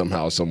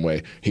somehow, some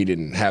way. He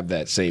didn't have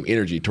that same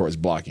energy towards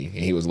blocking,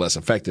 and he was less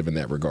effective in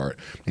that regard.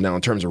 Now,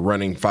 in terms of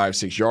running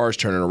 5-6 yards,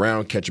 turning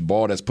around, catch a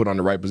ball that's put on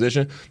the right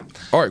position,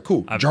 all right,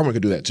 cool. Jarwin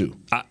could do that too.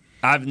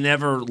 I've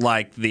never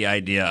liked the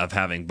idea of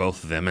having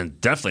both of them, and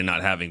definitely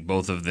not having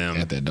both of them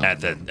at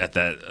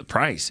that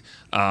price.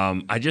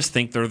 I just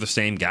think they're the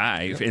same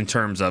guy in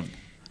terms of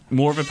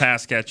more of a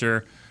pass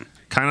catcher,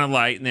 kind of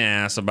light in the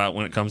ass about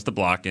when it comes to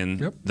blocking.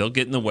 Yep. They'll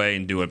get in the way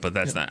and do it, but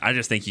that's not. I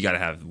just think you got to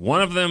have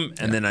one of them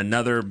and then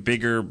another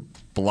bigger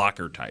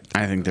blocker type.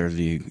 I think they're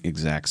the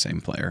exact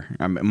same player,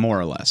 more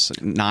or less.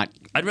 Not.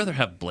 I'd rather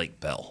have Blake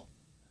Bell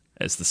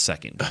as the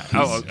second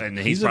guy. And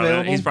he's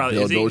available. He's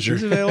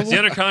available. Is he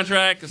under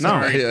contract?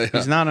 Sorry. No,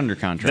 he's not under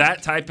contract.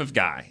 That type of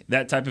guy.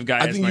 I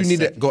think you need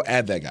to go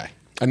add that guy.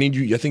 I think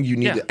you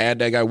need to add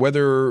that guy.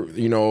 Whether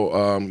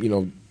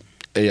Luna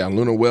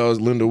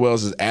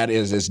Wells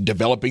is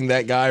developing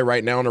that guy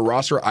right now on the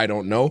roster. I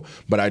don't know,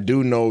 but I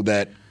do know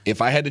that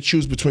if I had to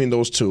choose between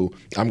those two,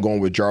 I'm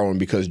going with Jarwin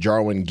because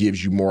Jarwin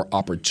gives you more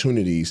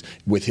opportunities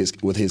with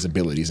his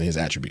abilities and his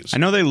attributes. I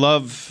know they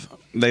love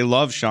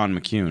Sean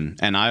McCune,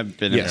 and I've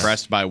been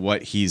impressed by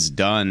what he's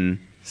done.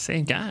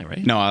 Same guy,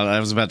 right? No, I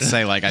was about to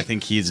say, I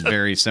think he's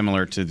very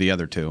similar to the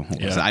other two.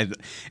 Yeah.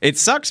 It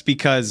sucks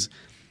because,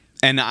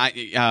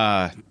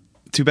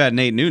 too bad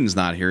Nate Newton's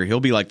not here. He'll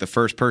be like the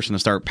first person to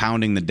start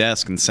pounding the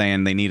desk and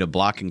saying they need a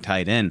blocking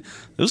tight end.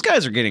 Those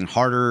guys are getting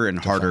harder and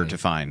harder to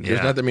find.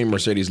 There's not that many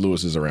Mercedes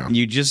Lewis's around.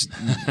 You just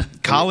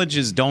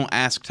colleges don't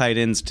ask tight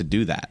ends to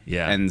do that.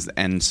 Yeah,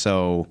 and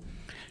so.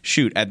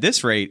 Shoot, at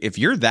this rate, if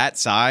you're that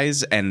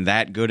size and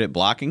that good at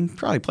blocking,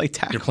 probably play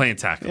tackle. You're playing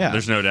tackle. Yeah.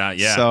 There's no doubt.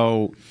 Yeah.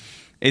 So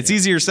it's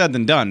easier said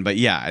than done, but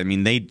yeah, I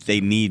mean they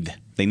need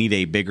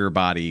a bigger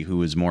body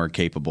who is more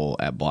capable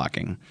at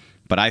blocking.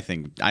 But I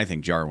think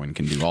Jarwin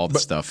can do all the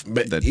stuff.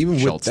 But even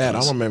Schultz with that,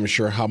 does. I'm not even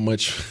sure how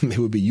much they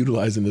would be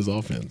utilizing this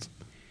offense.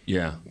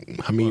 Yeah.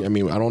 I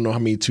mean, I don't know how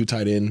many two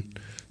tight end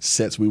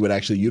sets we would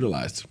actually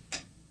utilize.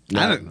 They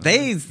love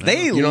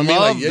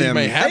them.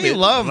 They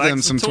love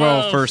them some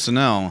 12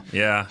 personnel.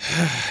 Yeah,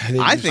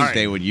 I think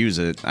they would use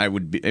it.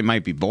 It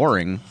might be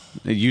boring.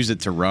 They'd use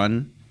it to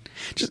run.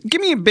 Just give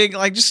me a big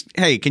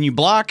hey, can you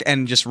block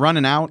and just run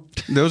and out?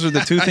 Those are the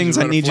two things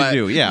I need you to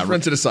do. Yeah, just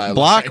run to the side.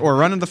 Block or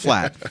run to the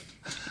flat.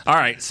 All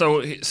right,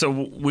 so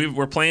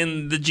we're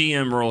playing the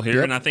GM role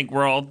here, and I think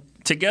we're all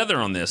together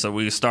on this. So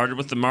we started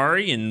with the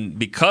Murray, and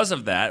because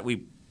of that,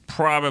 we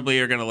probably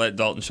are going to let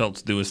Dalton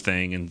Schultz do his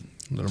thing and.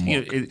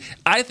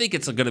 I think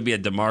it's going to be a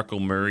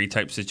DeMarco Murray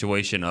type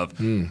situation of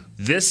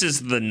this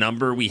is the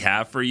number we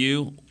have for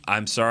you.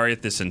 I'm sorry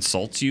if this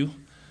insults you,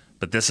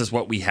 but this is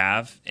what we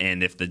have.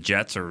 And if the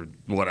Jets or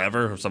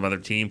whatever or some other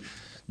team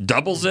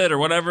doubles it or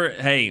whatever,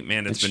 hey,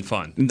 man, it's been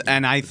fun.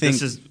 And I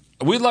think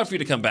we'd love for you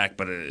to come back,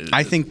 but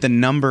I think the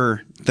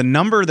number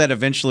that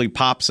eventually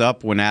pops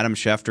up when Adam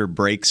Schefter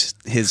breaks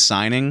his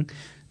signing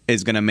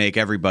is going to make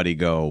everybody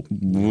go,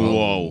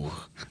 whoa.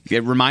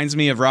 It reminds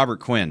me of Robert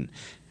Quinn.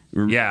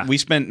 Yeah, we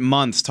spent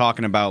months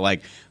talking about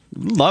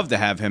love to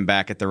have him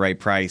back at the right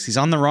price. He's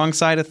on the wrong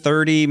side of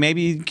 30.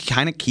 Maybe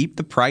kind of keep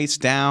the price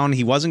down.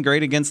 He wasn't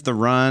great against the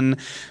run.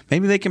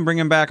 Maybe they can bring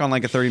him back on a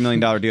 $30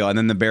 million deal. And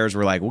then the Bears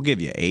were like, "We'll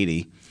give you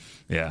 80."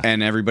 Yeah,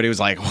 and everybody was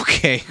like,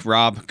 "Okay,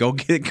 Rob, go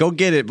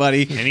get it,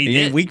 buddy." And he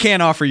did. We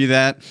can't offer you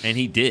that. And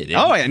he did.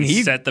 And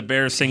he set the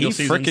Bears single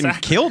season. He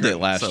freaking killed it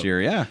last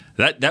year. Yeah,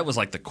 that was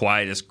the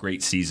quietest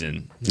great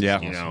season.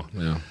 Yeah,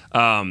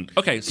 Yeah.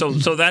 Okay, so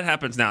that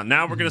happens now.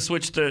 Now we're gonna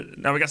switch to.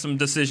 Now we got some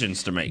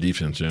decisions to make.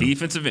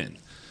 Defensive end.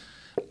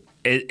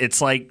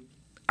 It's like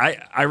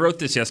I wrote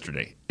this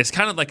yesterday. It's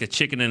kind of like a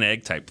chicken and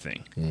egg type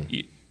thing.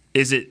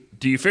 Is it?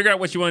 Do you figure out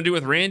what you want to do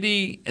with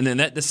Randy, and then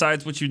that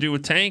decides what you do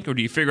with Tank, or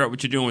do you figure out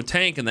what you're doing with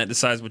Tank, and that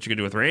decides what you're going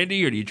to do with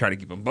Randy, or do you try to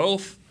keep them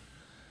both?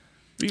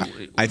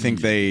 I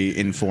think they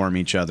inform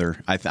each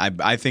other.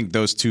 I think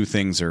those two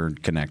things are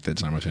connected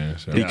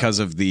because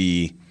of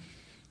the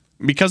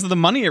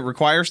money it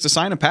requires to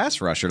sign a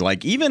pass rusher.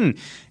 Even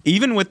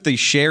with the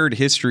shared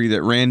history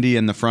that Randy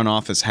and the front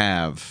office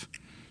have.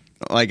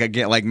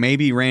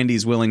 Maybe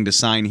Randy's willing to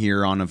sign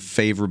here on a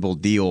favorable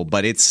deal,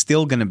 but it's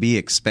still going to be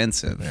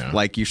expensive.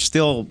 Yeah. You're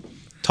still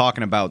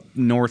talking about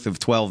north of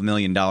 $12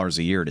 million a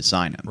year to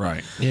sign him.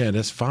 Right. Yeah,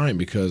 that's fine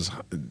because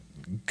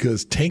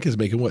Tank is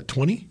making what,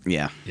 20?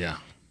 Yeah. Yeah.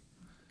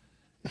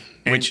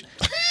 Which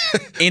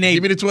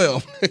Give me the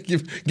 12.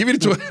 give me the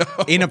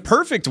 12. In a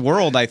perfect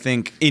world, I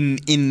think,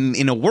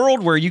 in a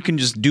world where you can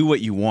just do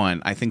what you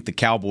want, I think the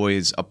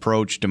Cowboys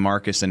approach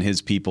DeMarcus and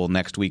his people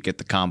next week at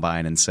the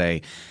Combine and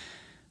say,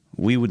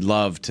 we would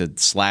love to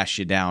slash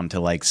you down to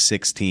like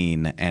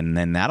 16, and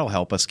then that'll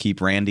help us keep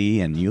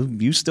Randy, and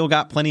you still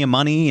got plenty of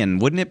money,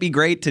 and wouldn't it be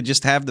great to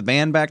just have the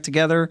band back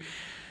together?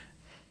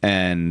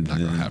 And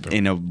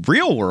in a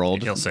real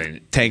world, he'll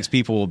say, Tank's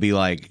people will be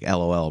like,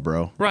 LOL,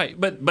 bro. Right,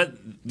 but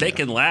they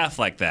can laugh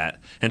like that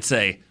and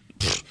say,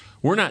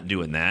 we're not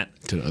doing that.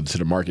 To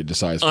the market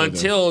decides.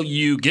 Until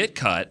you get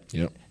cut,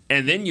 yep.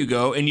 And then you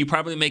go and you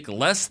probably make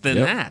less than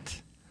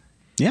that.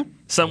 Yeah.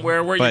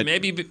 Somewhere where you may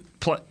be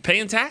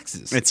paying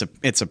taxes.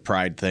 It's a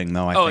pride thing,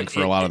 though, I think,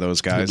 for a lot of those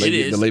guys. It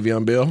is. The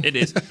Le'Veon Bell? It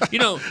is. You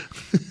know,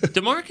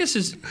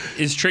 DeMarcus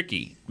is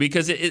tricky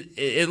because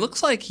it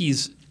looks like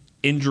he's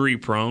injury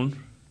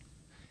prone.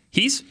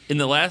 He's in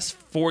the last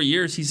 4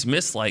 years, he's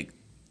missed like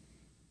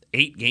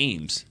 8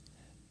 games,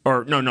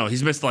 or no,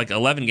 he's missed like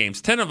 11 games.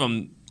 10 of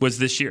them was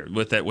this year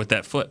with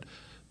that foot,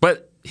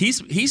 but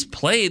he's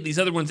played these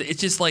other ones.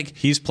 It's just like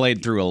he's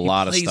played through a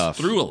lot of stuff.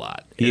 Through a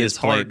lot. It's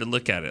hard to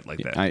look at it like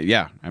that.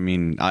 I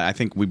mean, I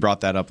think we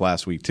brought that up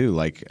last week too.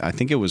 Like I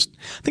think it was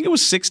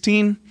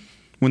 16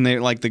 when they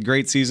like the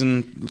great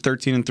season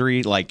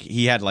 13-3. Like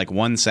he had like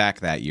 1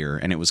 sack that year,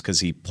 and it was because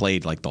he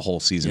played like the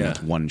whole season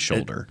with one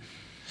shoulder.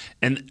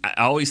 And I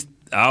always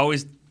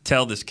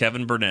tell this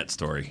Kevin Burnett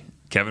story.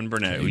 Kevin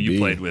Burnett, who you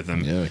played with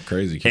him. Yeah,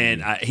 crazy.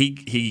 And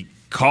he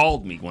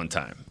called me one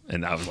time,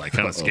 and I was like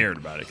kind of scared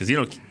about it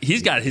because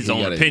he's got his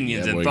own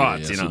opinions and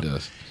thoughts. Yes, he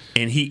does.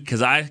 And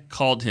because I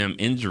called him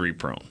injury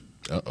prone.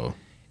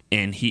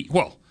 And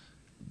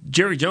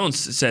Jerry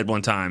Jones said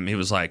one time, he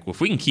was like, well,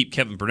 if we can keep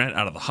Kevin Burnett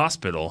out of the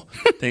hospital,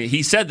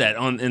 he said that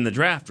in the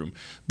draft room.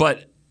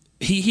 But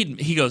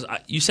he goes,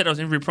 you said I was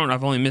injury prone.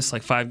 I've only missed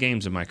like 5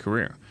 games in my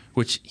career,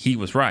 which he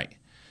was right.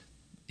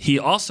 He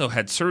also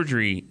had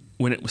surgery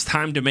when it was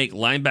time to make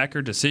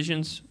linebacker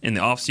decisions in the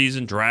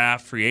offseason,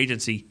 draft, free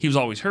agency. He was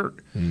always hurt.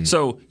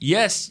 So,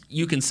 yes,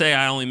 you can say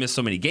I only missed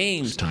so many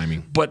games. It's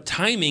timing. But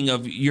timing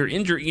of your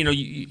injury,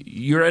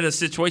 you're at a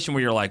situation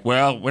where you're like,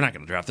 well, we're not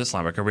going to draft this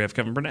linebacker. We have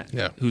Kevin Burnett,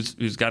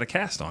 who's got a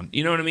cast on.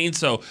 You know what I mean?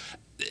 So,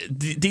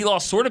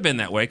 D-Law's sort of been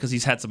that way because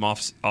he's had some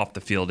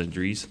off-the-field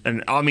injuries.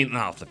 And I mean,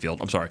 not off the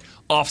field. I'm sorry.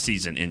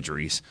 Off-season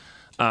injuries.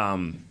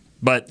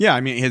 But yeah,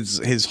 I mean,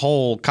 his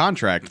whole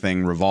contract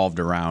thing revolved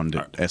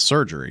around a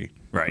surgery.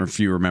 Right. Or if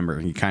you remember,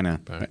 he kind of.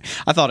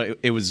 I thought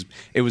it was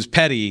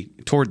petty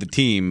toward the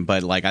team,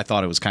 but like I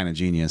thought it was kind of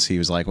genius. He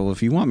was like, "Well,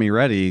 if you want me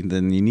ready,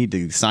 then you need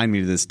to sign me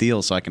to this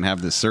deal so I can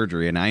have this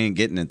surgery, and I ain't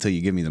getting it until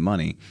you give me the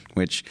money."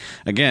 Which,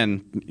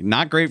 again,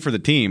 not great for the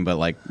team, but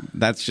like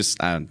that's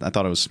just. I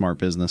thought it was smart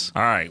business.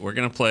 All right, we're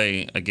gonna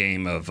play a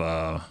game of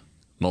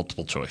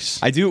multiple choice.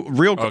 I do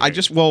real. Okay. I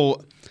just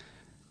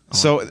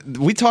So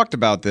we talked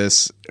about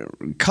this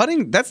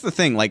cutting. That's the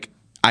thing. Like.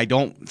 I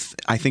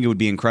think it would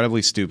be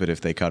incredibly stupid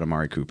if they cut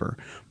Amari Cooper,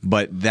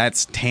 but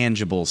that's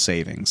tangible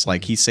savings.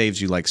 Like he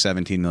saves you like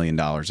 $17 million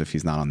if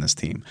he's not on this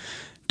team.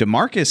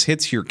 DeMarcus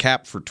hits your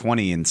cap for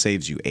 20 and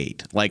saves you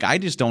 8. Like I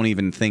just don't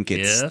even think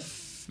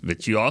it's.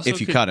 But you also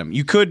if you cut him,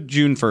 you could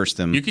June 1st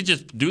him. You could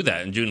just do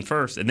that in June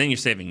 1st, and then you're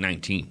saving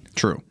 19.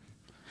 True.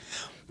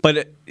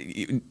 But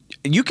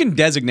you can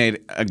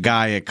designate a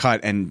guy a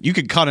cut, and you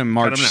could cut him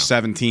March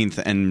 17th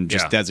and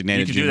just designate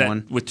it June 1. You can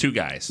do that with 2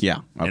 guys. Yeah.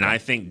 Okay. And I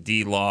think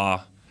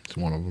D-Law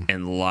one of them.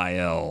 And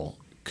Lyle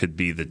could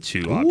be the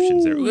 2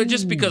 options there.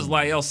 Just because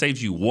Lyle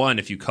saves you 1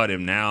 if you cut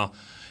him now,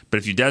 but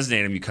if you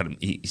designate him, you cut him,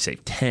 you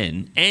save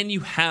 10, and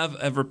you have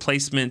a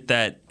replacement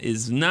that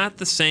is not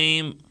the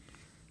same.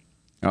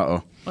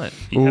 Uh-oh. What?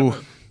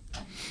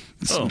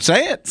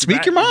 Say it.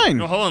 Speak your mind.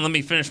 No, hold on. Let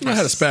me finish. I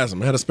had a spasm.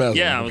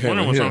 Yeah, I was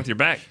wondering what's wrong with your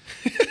back.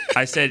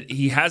 I said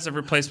he has a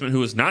replacement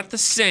who is not the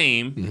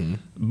same,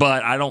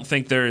 but I don't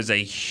think there is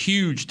a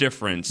huge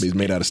difference. He's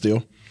made out of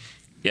steel?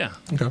 Yeah.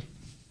 Okay.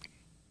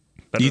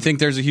 Do you think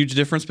there's a huge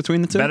difference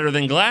between the two? Better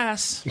than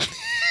glass.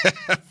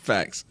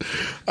 Facts.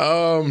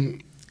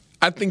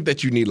 I think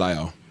that you need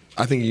Lyle.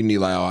 I think you need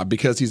Lyle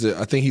because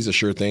I think he's a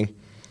sure thing.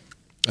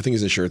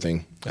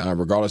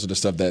 Regardless of the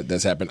stuff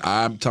that's happened.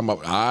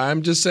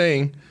 I'm just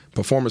saying,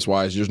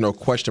 performance-wise, there's no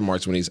question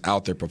marks when he's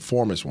out there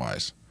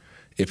performance-wise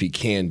if he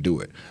can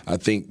do it. I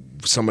think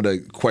some of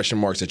the question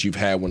marks that you've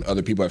had when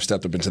other people have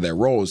stepped up into that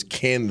role is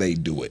can they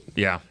do it?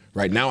 Yeah.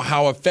 Right now,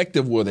 how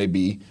effective will they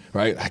be?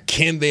 Right?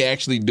 Can they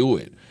actually do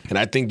it? And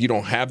I think you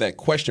don't have that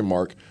question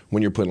mark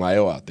when you're putting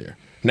Lyle out there.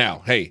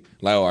 Now, hey,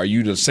 Lyle, are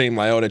you the same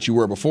Lyle that you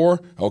were before?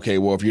 Okay,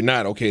 well, if you're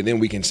not, okay, then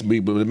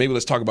maybe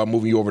let's talk about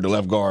moving you over to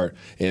left guard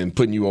and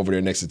putting you over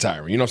there next to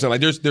Tyron. You know what I'm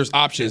saying? Like, there's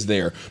options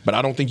there, but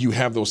I don't think you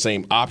have those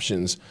same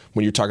options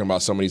when you're talking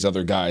about some of these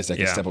other guys that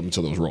can step up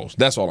into those roles.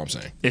 That's all I'm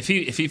saying. If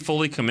he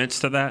fully commits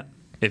to that,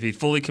 if he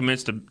fully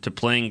commits to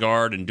playing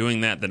guard and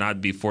doing that, then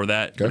I'd be for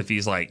that. Okay. But if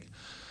he's like,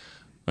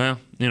 well,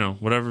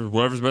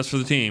 whatever's best for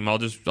the team,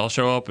 I'll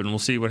show up and we'll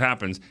see what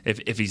happens.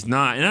 If he's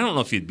not, and I don't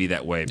know if he'd be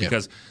that way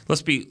because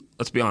let's be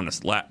let's be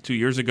honest. 2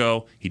 years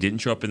ago, he didn't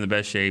show up in the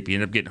best shape. He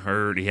ended up getting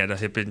hurt. He had a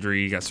hip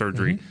injury. He got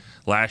surgery.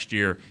 Last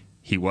year,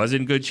 he was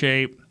in good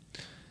shape.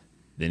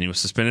 Then he was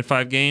suspended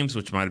 5 games,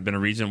 which might have been a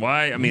reason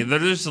why. I mean,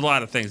 there's a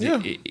lot of things,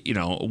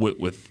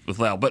 with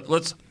Lau. But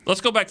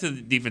let's go back to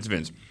the defensive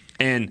ends,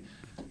 and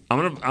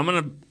I'm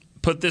gonna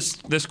put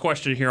this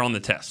question here on the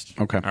test.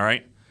 Okay. All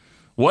right.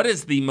 What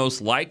is the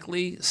most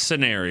likely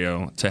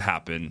scenario to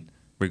happen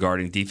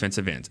regarding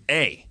defensive ends?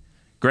 A,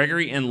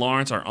 Gregory and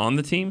Lawrence are on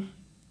the team.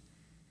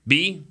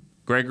 B,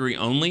 Gregory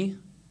only.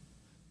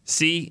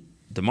 C,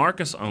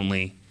 DeMarcus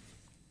only.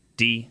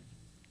 D,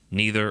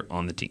 neither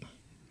on the team.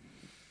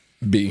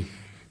 B.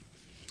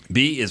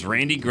 B is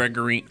Randy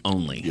Gregory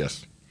only.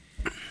 Yes.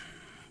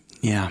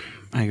 Yeah,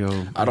 I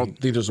don't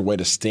think there's a way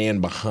to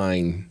stand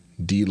behind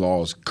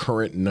D-Law's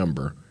current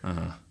number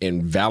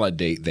and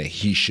validate that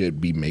he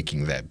should be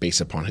making that based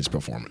upon his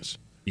performance.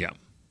 Yeah.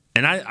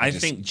 And I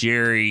think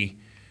Jerry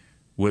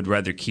would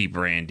rather keep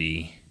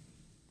Randy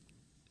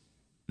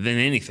than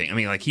anything. I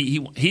mean, like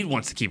he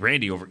wants to keep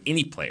Randy over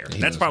any player.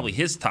 That's probably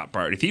his top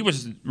priority. If he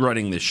was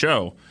running the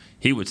show,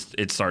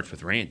 it starts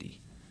with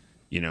Randy.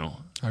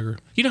 I agree.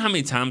 You know how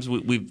many times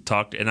we've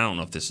talked, and I don't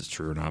know if this is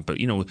true or not, but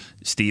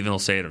Steven will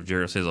say it, or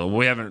Jerry says, "Oh,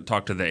 we haven't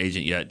talked to the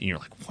agent yet," and you're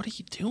like, "What are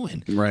you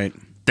doing?" Right.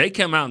 They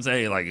come out and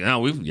say, like, "No,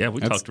 we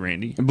talked to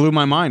Randy." It blew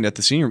my mind at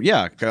the senior.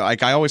 Yeah,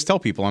 like I always tell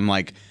people, I'm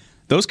like,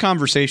 those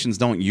conversations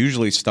don't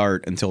usually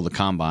start until the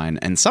combine,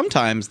 and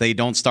sometimes they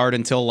don't start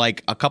until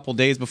like a couple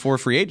days before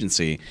free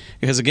agency.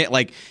 Because again,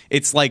 like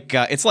it's like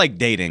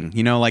dating.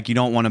 Like you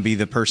don't want to be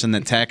the person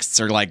that texts,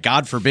 or like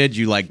God forbid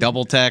you like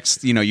double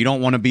text. You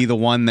don't want to be the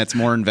one that's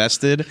more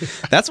invested.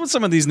 That's what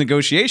some of these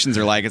negotiations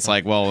are like. It's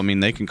like, well, I mean,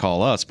 they can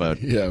call us, but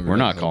we're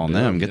not calling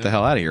them. Get the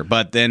hell out of here.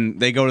 But then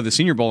they go to the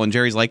Senior Bowl, and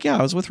Jerry's like, yeah,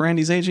 I was with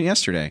Randy's agent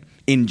yesterday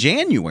in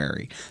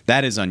January.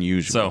 That is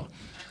unusual.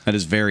 That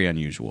is very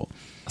unusual.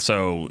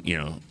 So,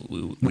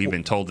 we've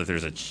been told that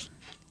there's a.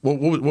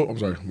 I'm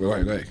sorry.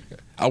 Wait.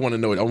 I want to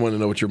know. I want to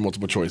know what your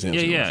multiple choice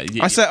answer. Yeah.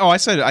 was. I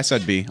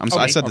said B.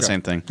 I said the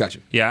same thing. Gotcha.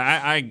 Yeah,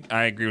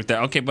 I agree with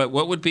that. Okay, but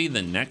what would be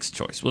the next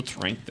choice? Let's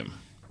rank them.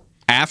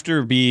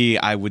 After B,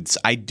 I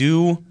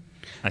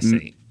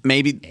see.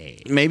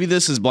 Maybe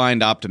this is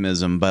blind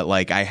optimism, but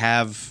like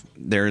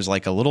there's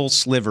like a little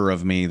sliver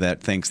of me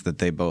that thinks that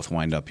they both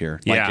wind up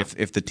here. Like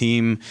if the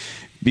team.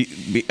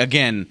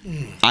 Again,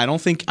 I don't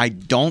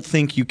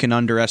think you can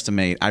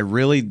underestimate. I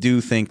really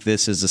do think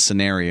this is a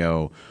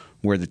scenario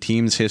where the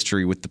team's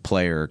history with the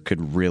player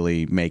could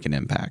really make an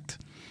impact.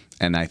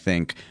 And I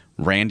think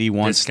Randy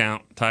wants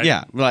discount type.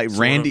 Yeah, like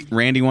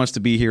Randy wants to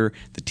be here.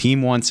 The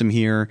team wants him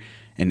here.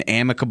 An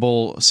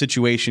amicable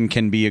situation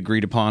can be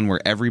agreed upon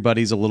where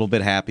everybody's a little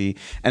bit happy.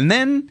 And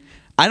then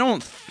I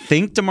don't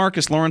think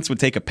DeMarcus Lawrence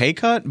would take a pay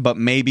cut, but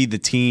maybe the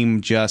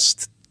team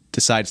just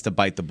decides to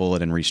bite the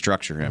bullet and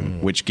restructure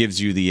him, which gives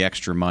you the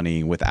extra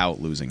money without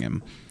losing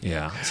him.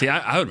 Yeah. See,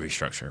 I would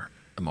restructure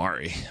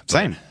Amari.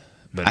 Same.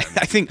 But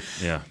I think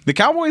the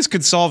Cowboys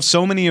could solve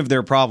so many of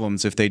their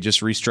problems if they just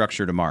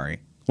restructured Amari.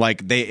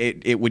 Like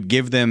it would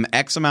give them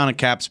X amount of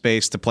cap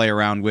space to play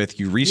around with.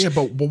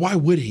 But why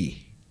would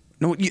he?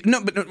 But you know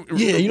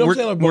what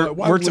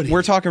I'm saying?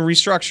 We're talking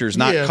restructures,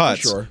 not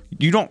cuts. For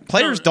sure.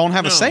 Players don't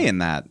have a say in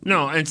that.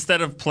 No,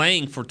 instead of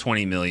playing for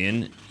 $20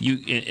 million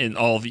in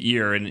all the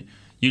year and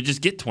you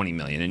just get $20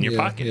 million in your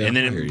pocket, and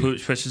then it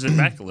pushes it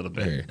back a little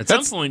bit. At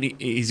some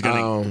point, he's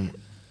going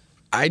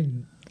to.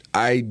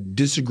 I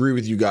disagree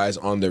with you guys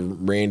on the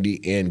Randy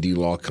and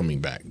D-Law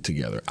coming back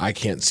together. I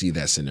can't see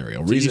that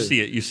scenario. So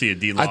you see a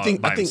D-Law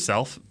by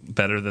himself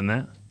better than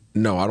that?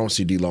 No, I don't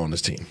see D-Law on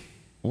this team.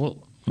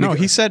 Well, no,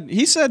 he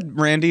said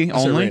Randy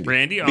only.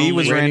 Randy B only.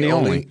 was Randy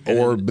only.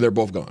 Or they're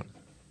both gone.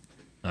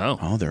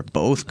 Oh, they're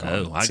both gone.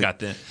 Oh, I got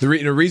that. The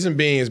reason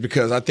being is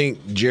because I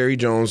think Jerry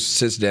Jones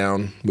sits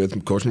down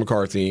with Coach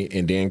McCarthy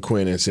and Dan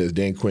Quinn and says,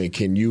 Dan Quinn,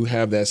 can you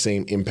have that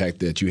same impact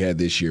that you had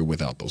this year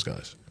without those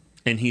guys?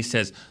 And he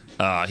says,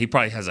 he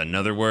probably has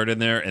another word in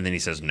there, and then he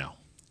says no.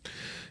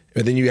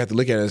 And then you have to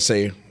look at it and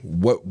say,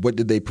 what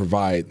did they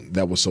provide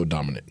that was so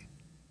dominant?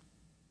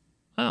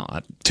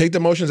 Take the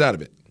emotions out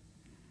of it.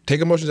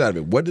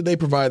 What did they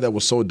provide that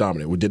was so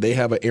dominant? Did they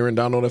have an Aaron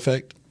Donald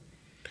effect?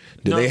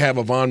 Did they have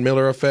a Von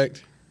Miller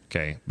effect?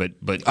 Okay, but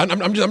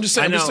I'm just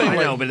saying. I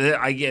know, but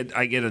I get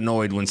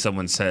annoyed when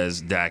someone says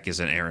Dak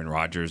is an Aaron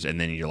Rodgers, and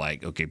then you're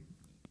like, okay,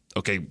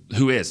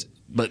 who is?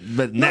 But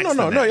next,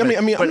 no.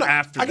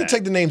 I can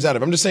take the names out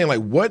of it. I'm just saying, like,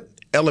 what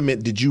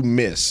element did you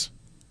miss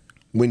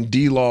when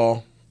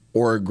D-Law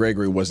or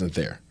Gregory wasn't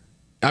there?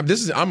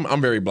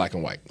 I'm very black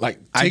and white. Like,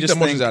 take the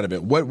emotions out of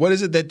it. What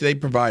is it that they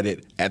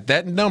provided at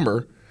that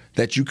number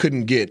that you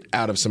couldn't get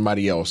out of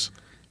somebody else?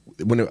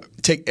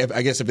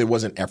 I guess if it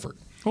wasn't effort.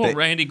 Well,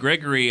 Randy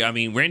Gregory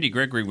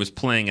was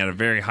playing at a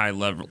very high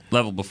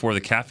level before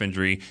the calf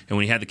injury, and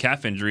when he had the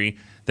calf injury,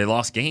 they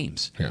lost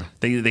games. Yeah.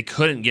 They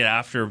couldn't get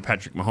after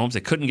Patrick Mahomes. They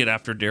couldn't get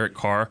after Derek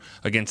Carr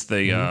against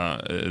the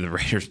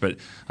Raiders. But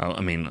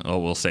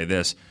we'll say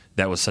this: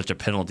 that was such a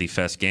penalty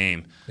fest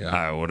game. Yeah.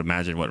 I would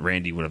imagine what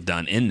Randy would have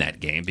done in that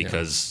game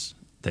because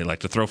they like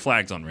to throw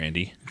flags on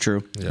Randy.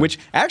 True. Yeah. Which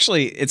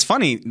actually, it's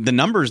funny. The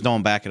numbers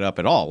don't back it up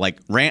at all. Like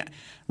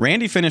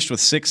Randy finished with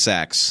 6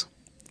 sacks.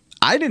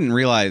 I didn't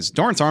realize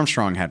Dorrance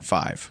Armstrong had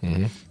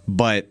 5,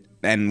 but.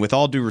 And with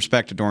all due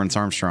respect to Dorrance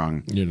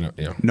Armstrong,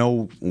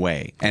 no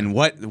way. And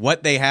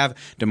what they have,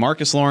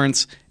 DeMarcus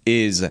Lawrence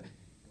is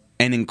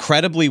an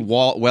incredibly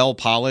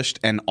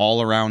well-polished and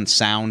all-around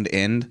sound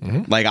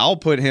end. Like, I'll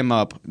put him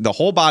up, the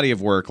whole body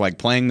of work, like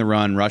playing the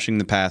run, rushing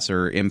the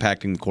passer,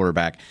 impacting the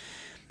quarterback.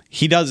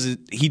 He does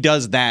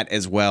that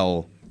as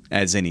well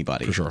as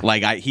anybody. For sure.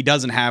 Like, he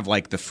doesn't have,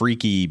 like, the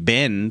freaky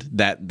bend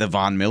that the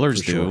Von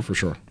Millers do. For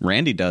sure.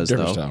 Randy does,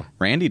 Different though. style.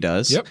 Randy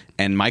does. Yep.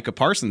 And Micah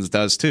Parsons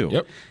does, too.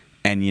 Yep.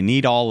 And you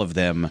need all of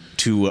them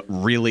to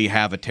really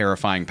have a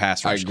terrifying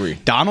pass rush. I agree.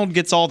 Donald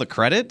gets all the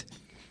credit.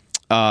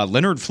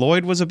 Leonard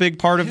Floyd was a big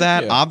part of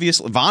that. Yeah.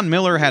 Obviously, Von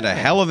Miller had a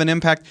hell of an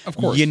impact. Of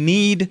course. You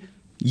need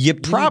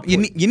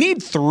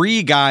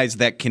 3 guys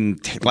that can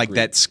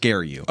that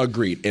scare you.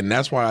 Agreed. And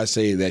that's why I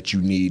say that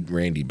you need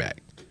Randy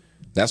back.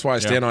 That's why I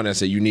stand on that and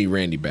say you need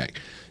Randy back.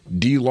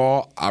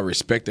 D-Law, I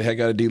respect the heck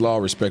out of D-Law,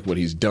 respect what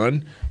he's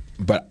done,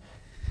 but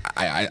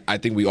I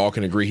think we all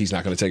can agree he's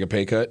not going to take a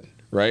pay cut.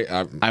 Right?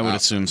 I would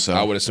assume so.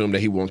 I would assume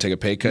that he won't take a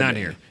pay cut. Not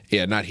here.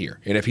 Yeah, not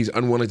here. And if he's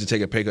unwilling to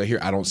take a pay cut here,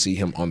 I don't see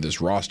him on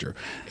this roster.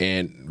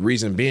 And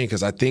reason being,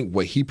 because I think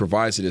what he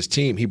provides to this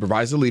team, he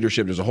provides the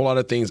leadership. There's a whole lot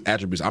of things,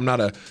 attributes. I'm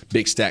not a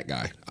big stat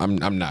guy. I'm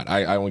not.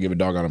 I don't give a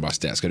doggone about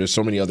stats because there's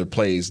so many other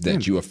plays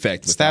that you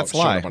affect. Stats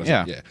lie.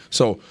 Yeah.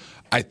 So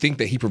I think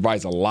that he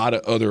provides a lot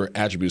of other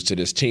attributes to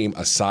this team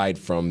aside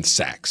from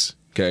sacks.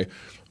 Okay.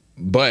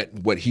 But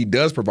what he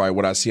does provide,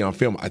 what I see on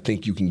film, I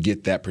think you can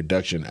get that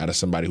production out of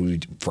somebody who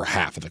for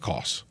half of the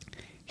cost.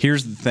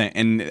 Here's the thing,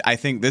 and I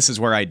think this is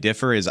where I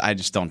differ, is I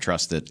just don't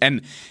trust it.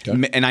 And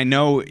I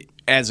know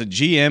as a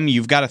GM,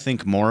 you've got to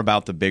think more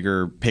about the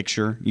bigger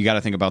picture. You got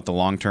to think about the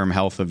long-term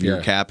health of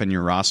your cap and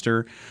your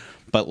roster.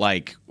 But,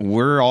 like,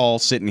 we're all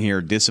sitting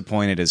here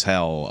disappointed as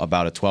hell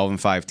about a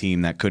 12-5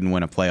 team that couldn't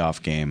win a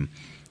playoff game.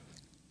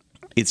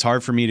 It's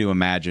hard for me to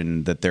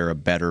imagine that they're a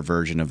better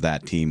version of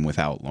that team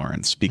without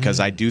Lawrence, because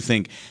I do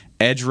think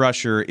edge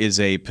rusher is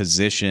a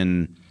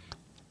position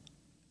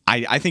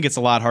I think it's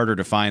a lot harder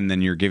to find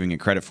than you're giving it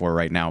credit for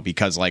right now,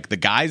 because like the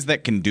guys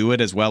that can do it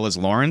as well as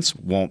Lawrence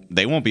won't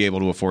be able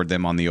to afford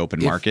them on the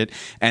open market.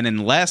 And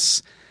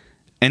unless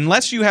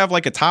you have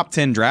like a top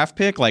 10 draft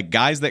pick, like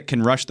guys that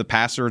can rush the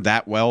passer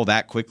that well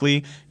that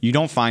quickly, you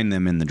don't find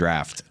them in the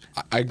draft.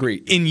 I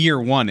agree. In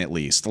year one, at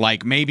least.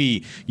 Like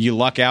maybe you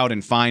luck out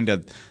and find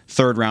a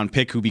third-round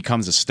pick who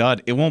becomes a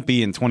stud. It won't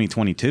be in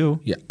 2022.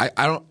 Yeah,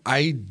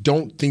 I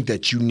don't think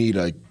that you need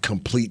a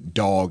complete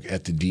dog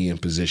at the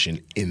DN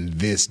position in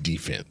this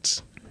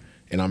defense.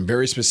 And I'm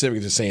very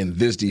specific to saying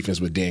this defense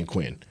with Dan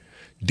Quinn.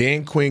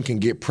 Dan Quinn can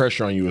get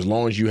pressure on you as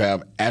long as you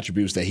have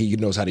attributes that he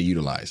knows how to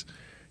utilize.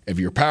 If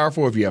you're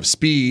powerful, if you have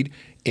speed,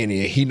 and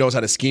he knows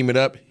how to scheme it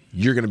up,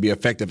 you're going to be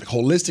effective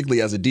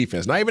holistically as a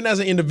defense, not even as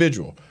an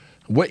individual.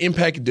 What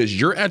impact does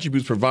your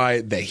attributes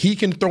provide that he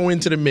can throw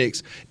into the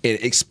mix and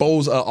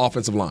expose an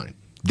offensive line?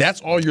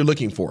 That's all you're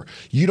looking for.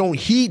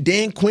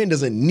 Dan Quinn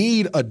doesn't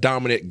need a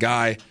dominant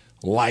guy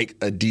like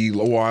a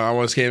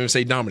D-Law. I can't even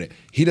say dominant.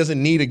 He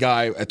doesn't need a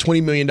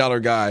 $20 million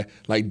guy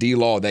like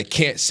D-Law that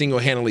can't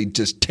single-handedly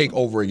just take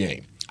over a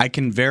game. I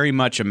can very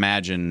much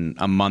imagine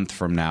a month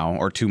from now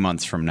or 2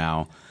 months from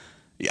now.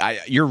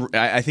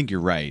 I think you're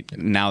right.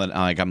 Now that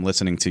I'm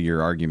listening to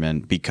your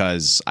argument,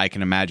 because I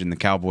can imagine the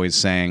Cowboys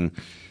saying,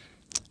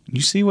 you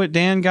see what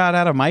Dan got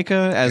out of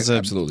Micah as a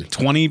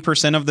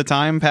 20% of the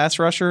time pass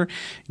rusher?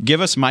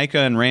 Give us Micah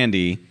and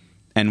Randy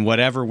and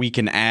whatever we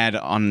can add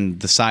on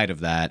the side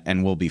of that,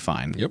 and we'll be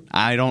fine. Yep.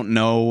 I don't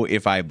know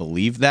if I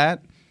believe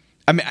that.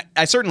 I mean,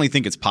 I certainly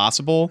think it's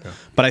possible,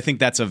 but I think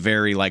that's a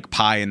very like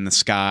pie in the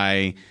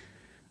sky,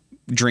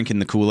 drinking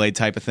the Kool-Aid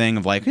type of thing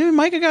of like, hey,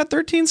 Micah got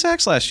 13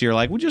 sacks last year.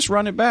 Like, we'll just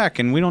run it back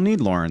and we don't need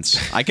Lawrence.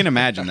 I can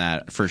imagine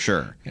that for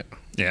sure.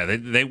 Yeah,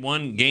 they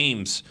won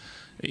games,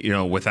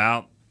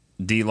 without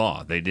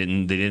D-Law.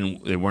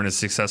 They weren't as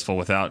successful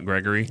without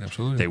Gregory.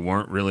 Absolutely. They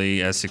weren't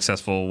really as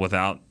successful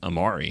without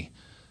Amari.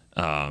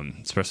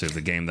 Especially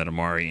the game that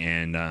Amari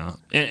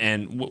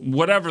and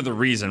whatever the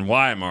reason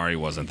why Amari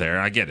wasn't there,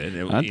 I get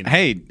it.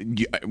 Hey,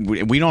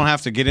 we don't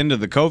have to get into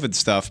the COVID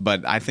stuff,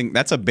 but I think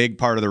that's a big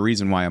part of the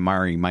reason why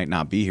Amari might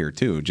not be here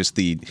too.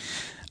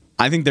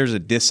 I think there's a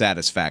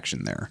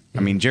dissatisfaction there. I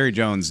mean, Jerry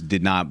Jones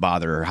did not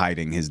bother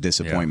hiding his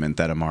disappointment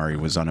that Amari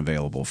was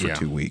unavailable for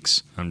 2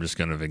 weeks. I'm just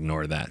going to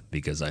ignore that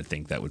because I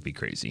think that would be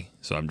crazy.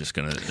 So I'm just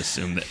going to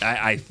assume that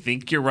I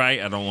think you're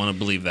right. I don't want to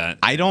believe that.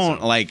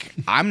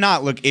 I'm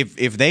not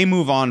if they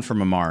move on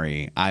from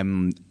Amari,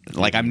 I'm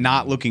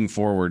not looking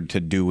forward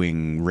to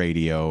doing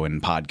radio and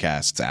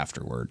podcasts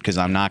afterward because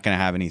I'm not going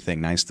to have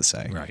anything nice to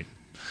say. Right.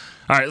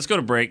 All right, let's go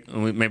to break.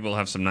 Maybe we'll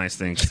have some nice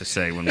things to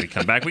say when we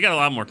come back. We got a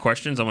lot more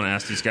questions I want to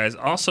ask these guys.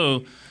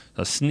 Also,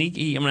 I'm going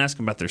to ask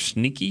them about their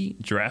sneaky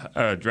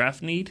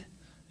draft need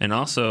and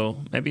also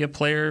maybe a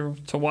player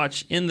to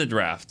watch in the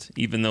draft,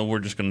 even though we're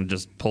just going to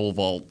just pole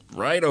vault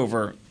right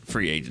over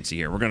free agency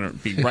here. We're going to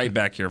be right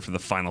back here for the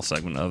final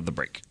segment of the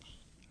break.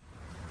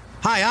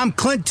 Hi, I'm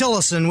Clint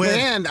Tillison with...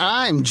 And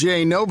I'm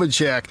Jay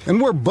Novacek,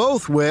 and we're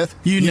both with...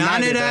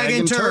 United Ag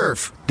and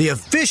Turf, the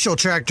official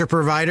tractor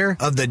provider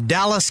of the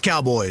Dallas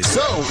Cowboys.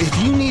 So,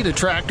 if you need a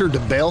tractor to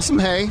bale some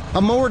hay,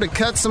 a mower to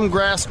cut some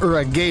grass, or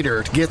a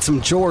gator to get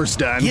some chores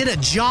done... Get a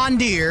John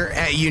Deere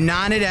at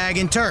United Ag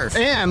and Turf.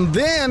 And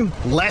then,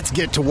 let's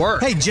get to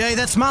work. Hey, Jay,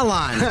 that's my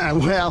line.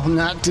 Well,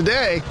 not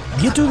today.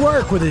 Get to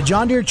work with a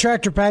John Deere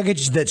tractor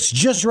package that's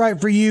just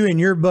right for you and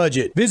your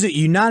budget. Visit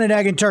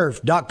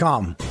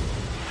UnitedAgAndTurf.com.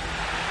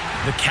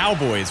 The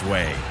Cowboys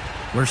way,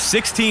 where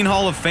 16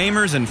 Hall of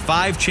Famers and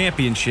 5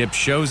 championships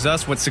shows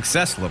us what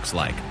success looks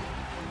like.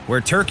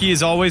 Where turkey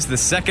is always the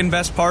second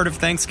best part of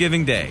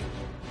Thanksgiving Day.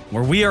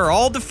 Where we are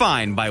all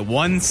defined by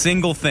one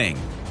single thing,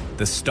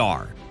 the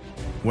star.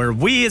 Where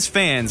we as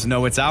fans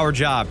know it's our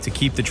job to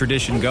keep the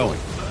tradition going.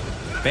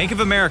 Bank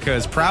of America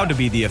is proud to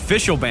be the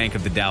official bank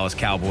of the Dallas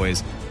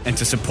Cowboys and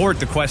to support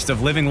the quest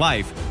of living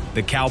life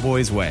the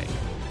Cowboys way.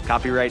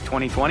 Copyright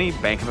 2020,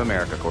 Bank of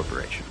America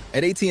Corporation.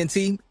 At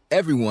AT&T,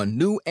 everyone,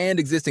 new and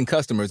existing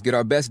customers, get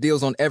our best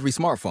deals on every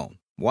smartphone.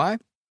 Why?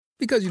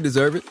 Because you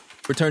deserve it.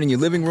 For turning your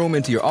living room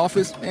into your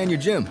office and your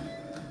gym.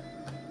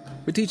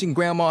 For teaching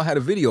Grandma how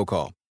to video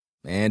call.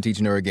 And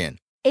teaching her again.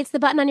 It's the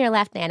button on your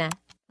left, Nana.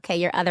 Okay,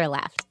 your other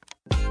left.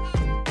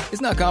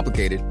 It's not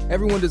complicated.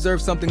 Everyone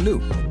deserves something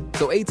new.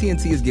 So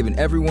AT&T is giving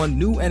everyone,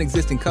 new and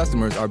existing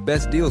customers, our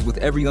best deals with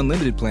every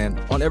unlimited plan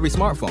on every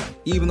smartphone,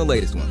 even the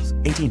latest ones.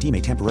 AT&T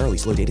may temporarily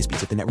slow data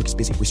speeds if the network is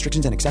busy.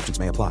 Restrictions and exceptions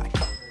may apply.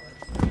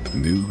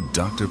 New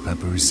Dr.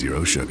 Pepper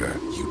Zero Sugar.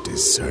 You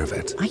deserve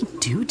it. I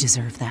do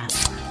deserve that.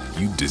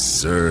 You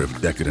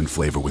deserve decadent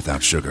flavor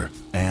without sugar.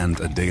 And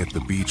a day at the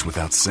beach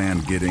without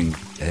sand getting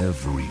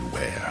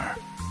everywhere.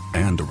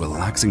 And a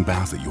relaxing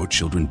bath that your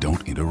children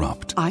don't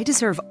interrupt. I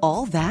deserve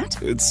all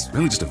that? It's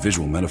really just a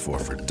visual metaphor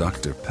for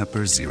Dr.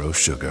 Pepper Zero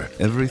Sugar.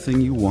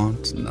 Everything you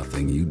want,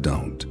 nothing you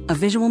don't. A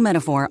visual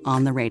metaphor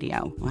on the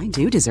radio. I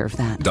do deserve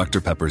that.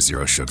 Dr. Pepper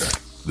Zero Sugar.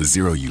 The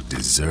zero you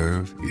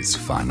deserve is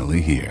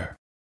finally here.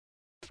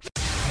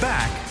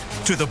 Back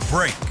to the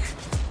break.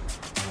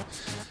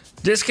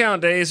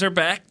 Discount days are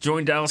back.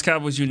 Join Dallas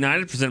Cowboys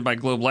United, presented by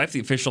Globe Life,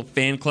 the official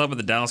fan club of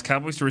the Dallas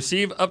Cowboys, to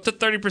receive up to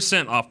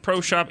 30% off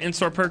Pro Shop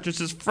in-store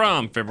purchases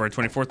from February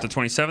 24th to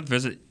 27th.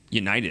 Visit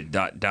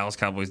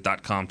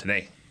united.dallascowboys.com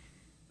today.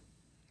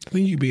 I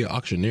think you could be an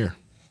auctioneer.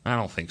 I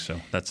don't think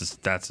so. That's as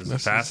fast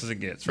as it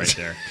gets right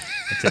there.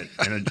 That's it.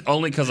 And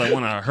only because I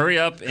want to hurry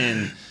up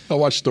and... I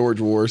watch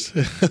Storage Wars.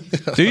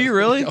 Do you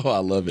really? Oh, I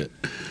love it.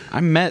 I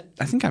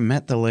think I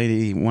met the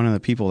lady, one of the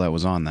people that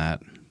was on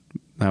that.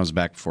 That was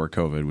back before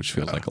COVID, which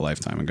feels like a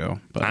lifetime ago.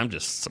 But I'm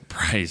just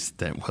surprised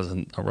that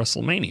wasn't a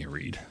WrestleMania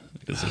read.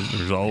 Because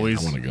there's always...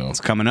 I want to go.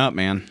 It's coming up,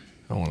 man.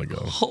 I want to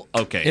go. Oh,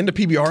 okay. And the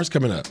PBR's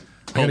coming up.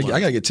 I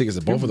gotta get tickets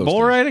to both of those.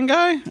 Bull riding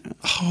guy?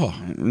 Oh,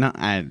 no,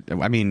 I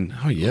mean,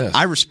 oh yes,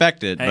 I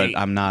respect it, hey, but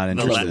I'm not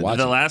interested.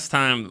 The last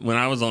time when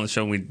I was on the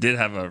show, we did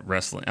have a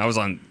wrestling. I was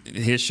on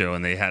his show,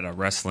 and they had a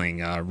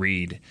wrestling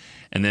read,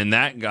 and then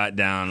that got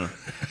down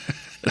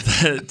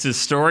to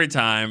story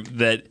time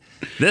that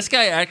this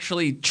guy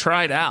actually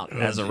tried out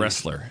as a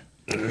wrestler,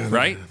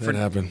 right? That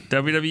happened.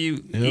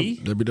 WWE.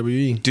 Yep,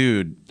 WWE.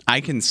 Dude,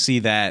 I can see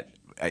that.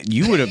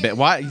 You would have been.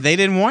 Why they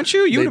didn't want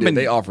you? You would have been.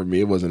 They offered me.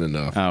 It wasn't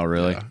enough. Oh,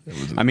 really? Yeah,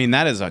 I mean,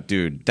 that is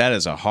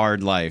a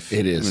hard life.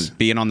 It is.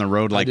 Being on the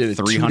road like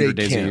 300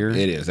 days a year.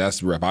 It is.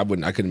 That's rough.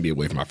 I couldn't be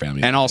away from my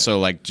family. And also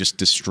like just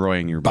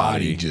destroying your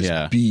body.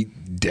 Just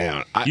beat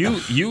down.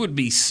 You would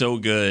be so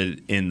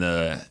good in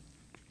the.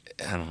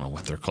 I don't know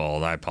what they're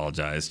called. I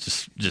apologize.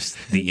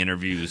 Just the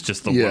interviews,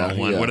 just the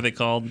one-on-one. Yeah. What are they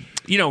called?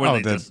 You know, where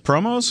the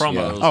promos.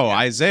 Promos. Yeah. Oh,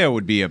 Isaiah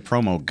would be a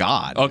promo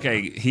god.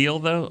 Okay, heel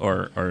though,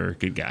 or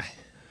good guy.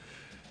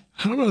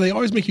 I don't know. They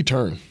always make you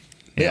turn.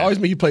 They always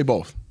make you play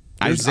both.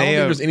 I don't think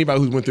there's anybody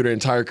who's went through their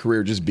entire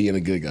career just being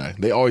a good guy.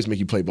 They always make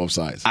you play both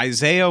sides.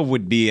 Isaiah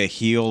would be a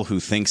heel who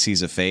thinks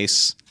he's a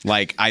face.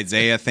 Like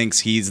Isaiah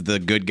thinks he's the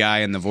good guy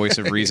and the voice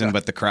of reason,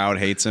 but the crowd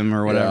hates him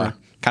or whatever. Yeah.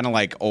 Kind of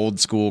like old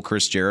school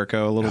Chris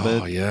Jericho a little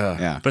bit. Oh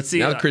yeah. But see,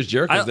 now Chris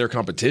Jericho's their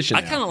competition.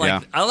 I kind of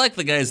like. I like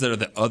the guys that are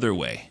the other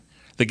way.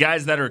 The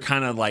guys that are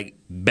kind of like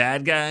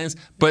bad guys,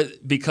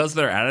 but because of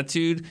their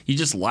attitude, you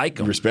just like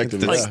them. Respect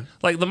them.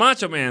 Like the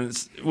Macho Man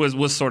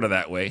was sort of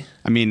that way.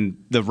 I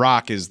mean, The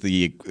Rock is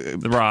the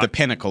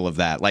pinnacle of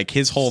that. Like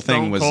his whole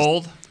thing was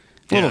Cold.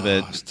 A little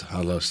bit.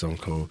 I love Stone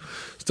Cold.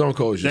 Stone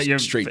Cold is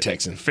just straight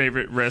Texan.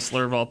 Favorite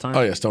wrestler of all time?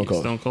 Oh yeah, Stone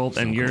Cold. Stone Cold.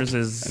 And yours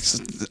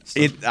is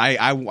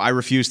I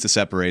refuse to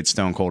separate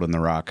Stone Cold and The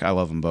Rock. I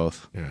love them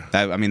both. Yeah.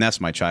 That's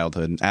my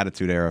childhood.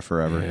 Attitude Era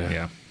forever.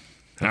 Yeah.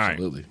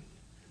 Absolutely.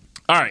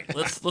 All right,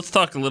 let's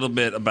talk a little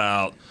bit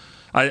about.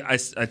 I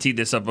teed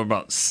this up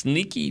about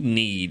sneaky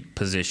need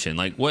position,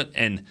 like what,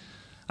 and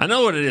I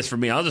know what it is for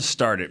me. I'll just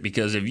start it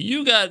because if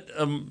you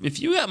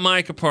got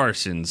Micah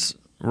Parsons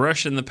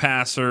rushing the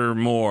passer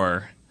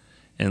more,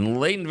 and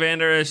Leighton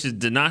Vander Esch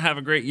did not have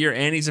a great year,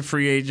 and he's a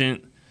free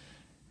agent,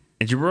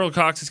 And Jabril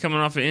Cox is coming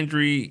off an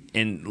injury,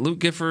 and Luke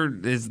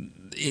Gifford is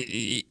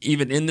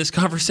even in this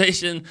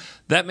conversation.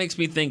 That makes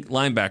me think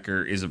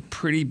linebacker is a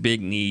pretty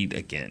big need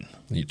again.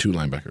 Need 2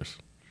 linebackers.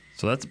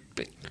 So that's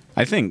big.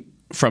 I think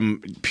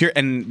from pure,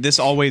 and this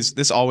always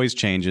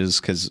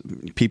changes because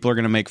people are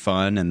going to make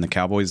fun, and the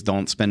Cowboys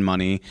don't spend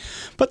money,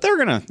 but they're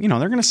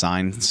gonna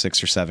sign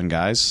 6 or 7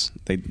 guys.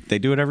 They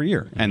do it every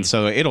year, and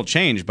so it'll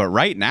change. But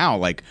right now,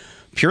 like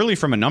purely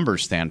from a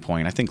numbers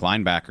standpoint, I think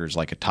linebacker is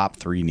like a top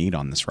 3 need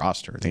on this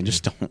roster. They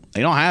just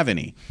don't have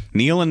any.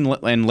 Neal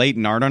and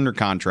Leighton aren't under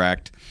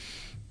contract.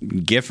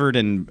 Gifford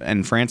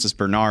and Francis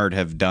Bernard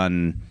have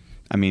done.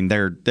 I mean,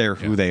 they're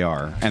who they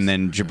are, and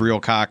then Jabril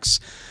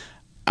Cox.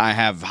 I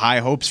have high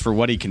hopes for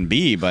what he can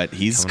be, but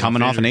he's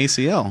coming off an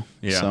ACL.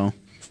 Yeah.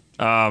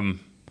 So,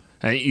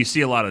 you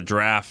see a lot of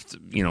draft,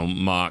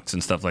 mocks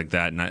and stuff like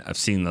that, and I've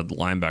seen the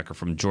linebacker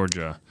from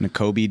Georgia,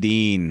 Nakobe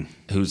Dean,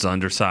 who's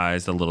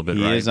undersized a little bit.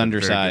 He right? is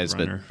undersized,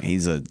 but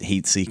he's a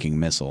heat-seeking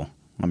missile.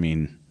 I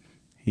mean,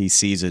 he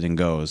sees it and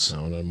goes. I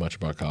don't know much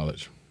about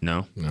college.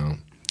 No.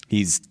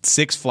 He's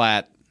 6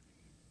 flat,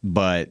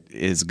 but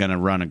is going to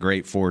run a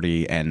great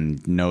 40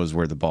 and knows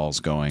where the ball's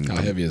going.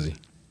 How heavy is he?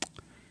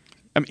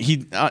 I mean,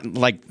 he I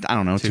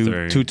don't know,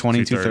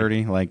 220,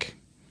 230. Like,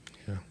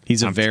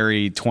 he's a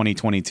very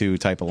 2022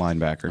 type of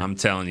linebacker. I'm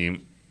telling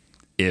you,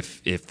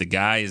 if the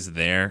guy is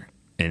there,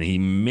 and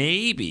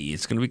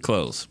it's going to be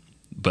close,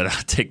 but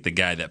I'll take the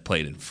guy that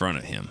played in front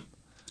of him.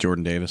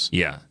 Jordan Davis?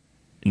 Yeah.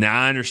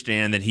 Now I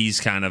understand that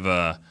he's kind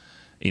of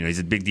he's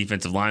a big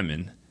defensive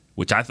lineman,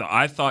 which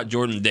I thought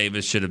Jordan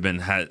Davis should have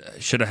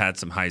had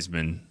some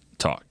Heisman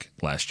talk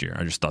last year.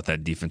 I just thought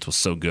that defense was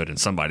so good, and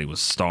somebody was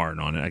starring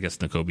on it. I guess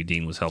Nakobe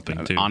Dean was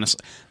helping too.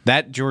 Honestly,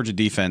 that Georgia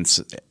defense,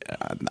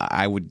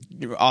 I would,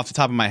 off the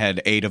top of my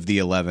head, 8 of the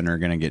 11 are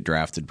going to get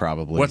drafted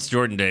probably. What's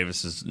Jordan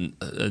Davis's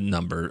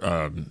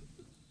number?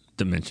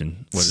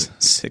 Dimension? What is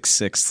it?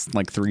 6'6",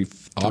 like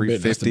 350.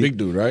 That's the big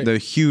dude, right? The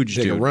huge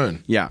dude. Take a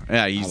run. Yeah.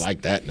 I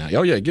like that now.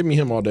 Oh yeah, give me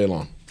him all day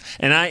long.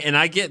 And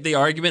I get the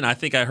argument. I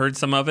think I heard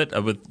some of it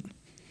with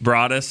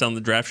Broadus on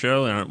the draft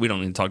show, and we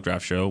don't need to talk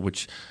draft show,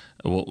 which.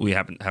 We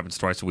happens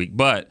twice a week,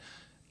 but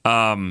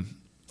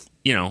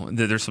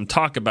there's some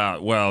talk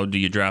about, well, do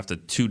you draft a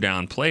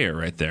 2-down player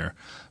right there?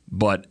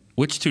 But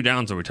which 2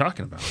 downs are we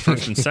talking about?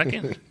 First and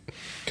second?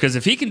 Because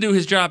if he can do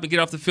his job and get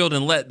off the field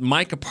and let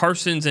Micah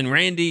Parsons and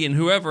Randy and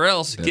whoever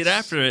else get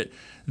after it,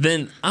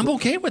 then I'm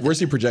okay with it. Where's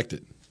he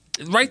projected?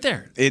 Right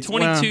there. It's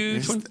 22.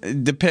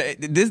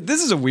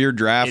 This is a weird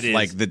draft.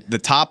 Like the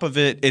top of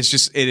it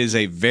is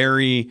a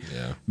very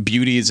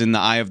beauty is in the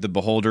eye of the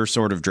beholder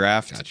sort of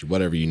draft. Got you.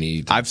 Whatever you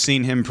need. I've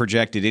seen him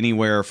projected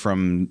anywhere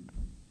from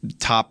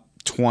top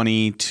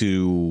 20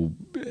 to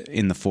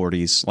in the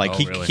 40s. Like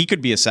he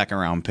could be a 2nd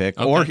round pick,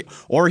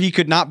 or he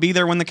could not be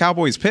there when the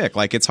Cowboys pick.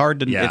 Like it's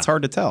hard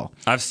to tell.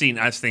 I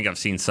think I've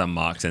seen some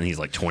mocks and he's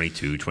like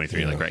 22,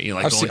 23, like right.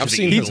 I've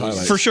seen his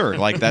highlights for sure.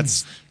 Like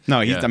that's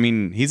I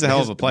mean, he's a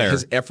hell of a player.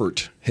 His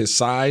effort, his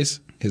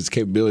size, his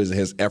capabilities, and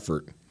his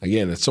effort.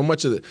 Again, it's so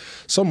much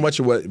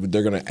of what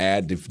they're going to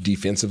add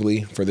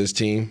defensively for this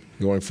team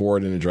going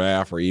forward in the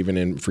draft or even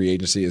in free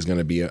agency is going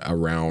to be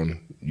around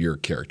your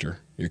character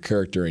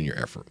and your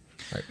effort.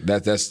 Right.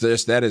 That's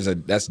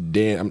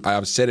Dan.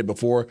 I've said it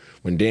before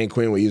when Dan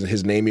Quinn was using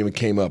his name even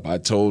came up. I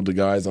told the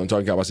guys on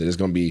Talking Cowboys, I said it's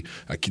going to be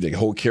the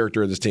whole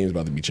character of this team is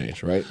about to be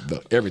changed. Right,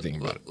 everything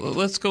about it.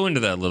 Let's go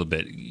into that a little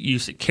bit. You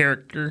said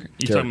character.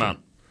 Talking about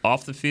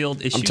off the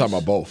field issues? I'm talking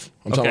about both.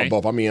 I'm talking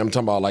about both. I mean, I'm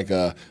talking about like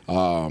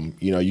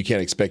you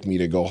can't expect me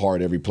to go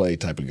hard every play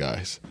type of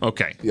guys.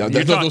 Okay. Yeah,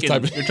 you're talking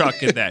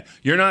that.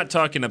 You're not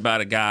talking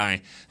about a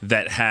guy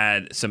that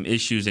had some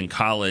issues in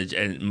college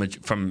and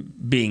from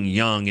being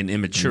young and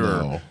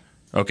immature. No.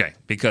 Okay,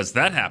 because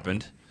that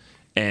happened,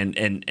 and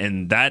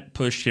that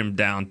pushed him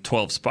down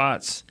 12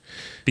 spots.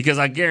 Because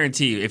I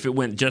guarantee you, if it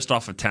went just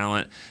off of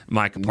talent,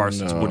 Micah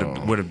Parsons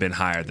would have been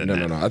higher than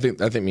that. No. I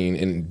think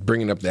in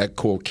bringing up that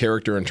cool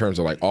character in terms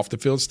of like off the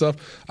field stuff,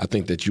 I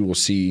think that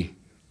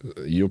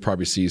you'll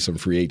probably see some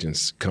free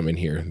agents come in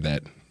here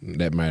that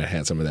might have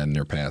had some of that in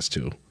their past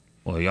too.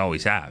 Well, you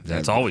always have.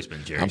 That's always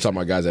been Jerry. I'm talking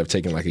about guys that have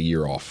taken like a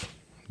year off.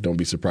 Don't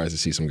be surprised to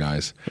see some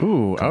guys.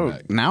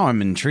 Back. Now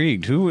I'm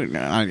intrigued.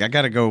 I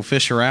got to go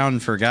fish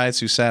around for guys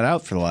who sat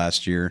out for the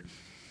last year.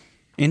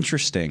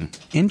 Interesting,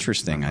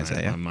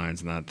 Isaiah. My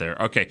mind's not there.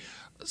 Okay,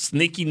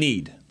 sneaky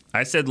need.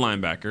 I said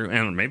linebacker,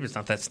 and maybe it's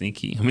not that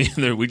sneaky. I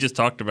mean, we just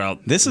talked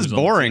about this is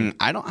boring.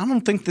 I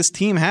don't think this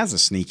team has a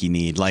sneaky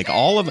need. Like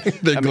all of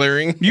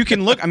glaring. You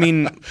can look. I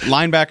mean,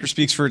 linebacker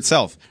speaks for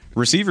itself.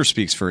 Receiver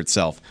speaks for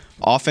itself.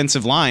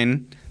 Offensive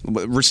line,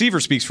 receiver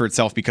speaks for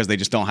itself because they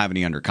just don't have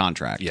any under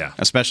contract. Yeah,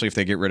 especially if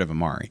they get rid of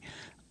Amari.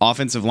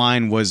 Offensive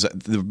line was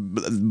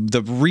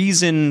the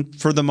reason,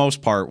 for the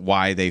most part,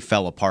 why they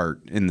fell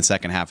apart in the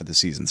second half of the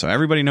season. So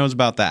everybody knows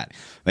about that.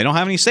 They don't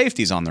have any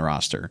safeties on the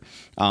roster.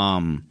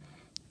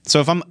 So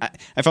if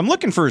I'm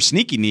looking for a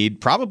sneaky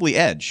need, probably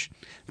edge,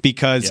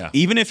 because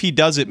even if he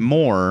does it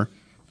more,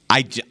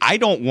 I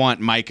don't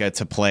want Micah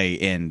to play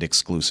end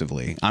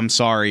exclusively. I'm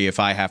sorry if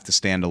I have to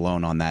stand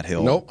alone on that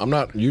hill. Nope, I'm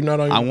not. You're not.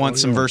 I want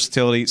some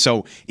versatility.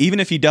 So even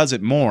if he does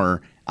it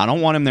more, I don't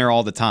want him there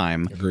all the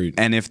time. Agreed.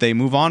 And if they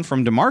move on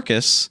from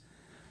DeMarcus,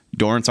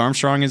 Dorrance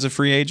Armstrong is a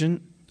free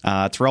agent.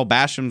 Terrell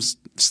Basham's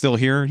still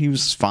here. He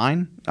was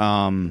fine.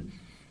 And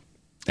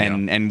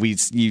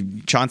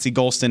Chauncey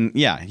Golston,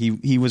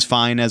 he was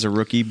fine as a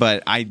rookie.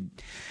 But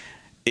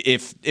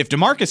if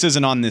DeMarcus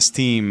isn't on this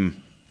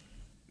team,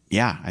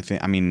 I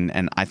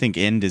think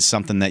end is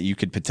something that you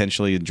could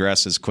potentially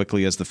address as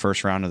quickly as the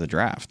first round of the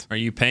draft. Are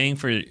you paying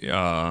for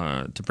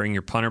to bring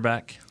your punter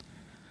back?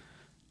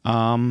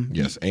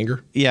 Yes,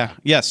 Anger. Yeah,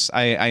 yes,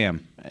 I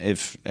am.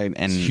 It's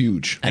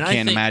huge. I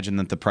can't imagine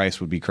that the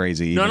price would be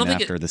crazy even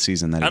after the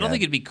season that I don't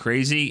think it'd be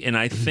crazy, and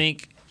I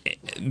think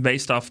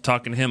based off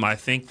talking to him, I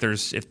think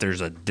if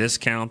there's a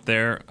discount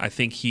there, I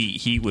think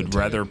he would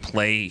rather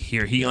play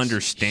here. He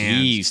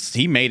understands.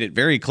 He made it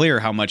very clear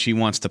how much he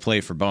wants to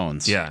play for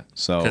Bones. Yeah,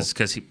 so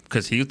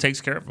because he takes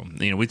care of him.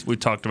 We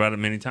talked about it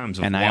many times.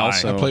 And I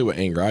played with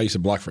Anger. I used to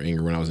block for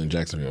Anger when I was in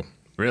Jacksonville.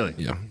 Really?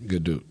 Yeah,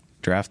 good dude.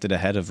 Drafted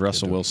ahead of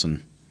Russell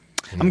Wilson.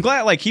 I'm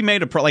glad he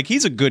made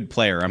he's a good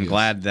player. I'm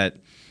glad that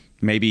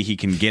maybe he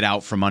can get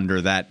out from under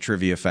that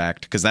trivia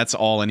fact, because that's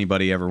all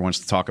anybody ever wants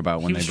to talk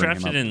about when they bring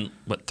him up. He was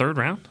drafted in third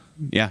round?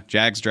 Yeah,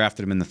 Jags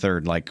drafted him in the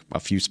third, like a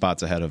few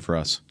spots ahead of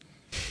Russ.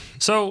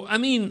 So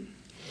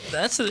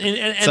that's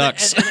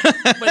sucks.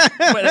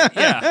 But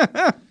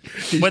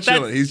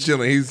yeah, he's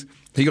chilling.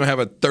 He's gonna have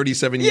a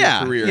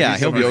 37-year career. Yeah,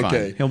 he'll be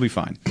okay. Fine. He'll be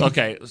fine.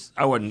 Okay,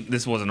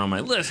 this wasn't on my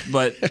list,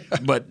 but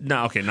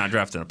no, okay, not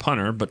drafting a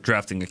punter, but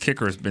drafting a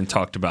kicker has been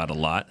talked about a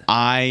lot.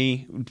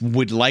 I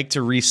would like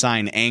to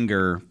re-sign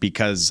Anger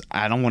because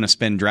I don't want to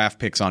spend draft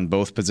picks on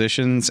both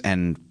positions,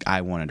 and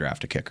I want to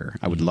draft a kicker.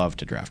 I would love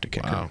to draft a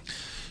kicker. Wow.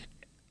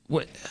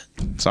 What?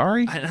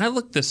 Sorry? I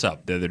looked this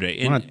up the other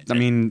day.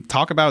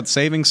 Talk about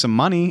saving some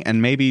money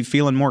and maybe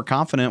feeling more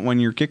confident when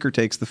your kicker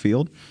takes the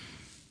field.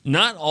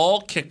 Not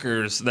all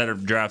kickers that are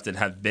drafted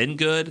have been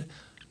good,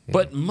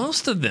 but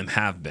most of them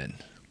have been.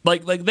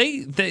 Like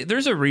they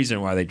there's a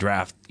reason why they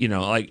draft.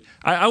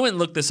 I went and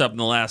looked this up in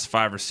the last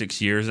 5 or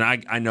 6 years,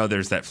 and I know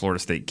there's that Florida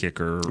State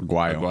kicker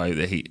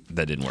Aguayo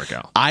that didn't work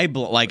out.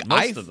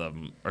 Most of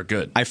them are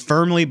good. I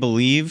firmly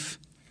believe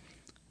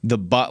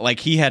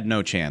he had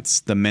no chance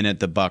the minute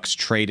the Bucs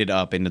traded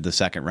up into the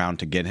second round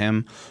to get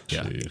him.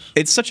 Yeah.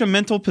 It's such a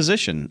mental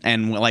position,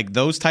 and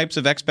those types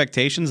of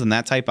expectations and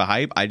that type of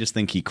hype, I just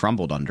think he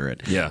crumbled under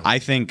it. Yeah. I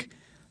think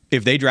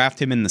if they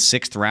draft him in the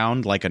 6th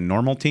round like a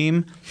normal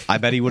team, I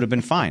bet he would have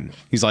been fine.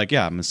 He's like,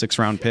 yeah, I'm a 6th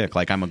round pick.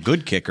 Like, I'm a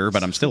good kicker,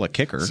 but I'm still a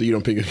kicker. So you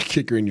don't pick a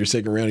kicker in your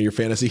 2nd round of your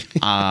fantasy?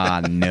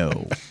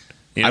 No.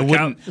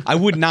 I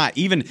would not.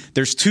 Even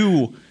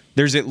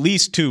there's at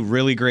least 2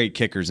 really great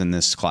kickers in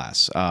this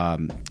class.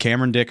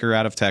 Cameron Dicker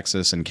out of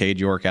Texas and Cade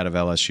York out of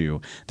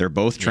LSU. They're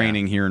both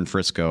training here in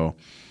Frisco.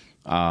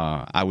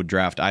 I would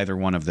draft either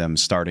one of them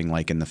starting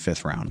in the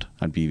 5th round.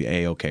 I'd be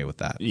A-okay with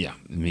that. Yeah.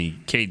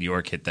 Cade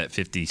York hit that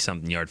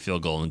 50-something yard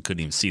field goal and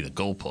couldn't even see the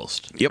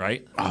goalpost. Yep.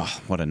 Right? Oh,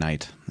 what a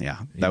night. Yeah.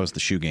 That was the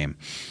shoe game.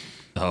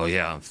 Oh,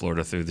 yeah.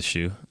 Florida threw the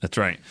shoe. That's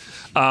right.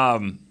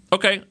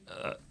 Okay.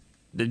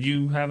 Did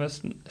you have a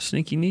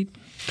sneaky need?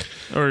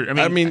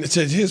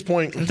 To his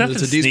point, to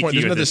D's point,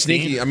 there's nothing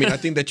sneaky. I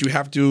think that you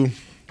have to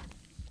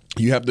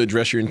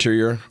address your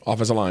interior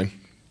offensive line.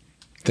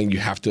 I think you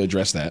have to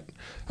address that.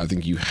 I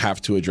think you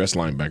have to address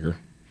linebacker,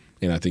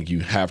 and I think you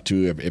have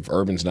to, if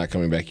Urban's not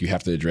coming back, you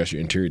have to address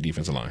your interior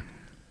defensive line.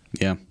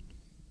 Yeah,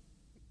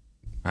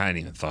 I hadn't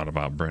even thought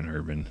about Brent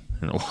Urban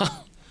in a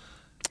while.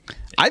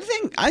 I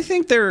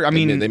think they're.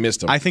 They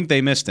missed him. I think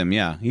they missed him.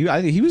 Yeah,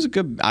 he was a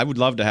good. I would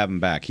love to have him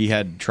back. He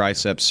had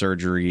tricep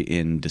surgery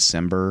in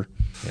December.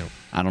 Yep.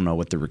 I don't know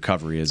what the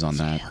recovery is on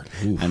that.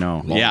 Oof, I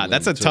know. Yeah,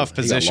 that's a tough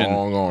position. He got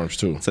long arms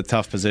too. It's a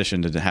tough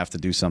position to have to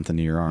do something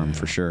to your arm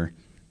for sure.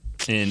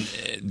 And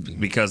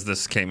because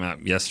this came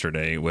out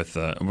yesterday with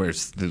where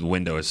the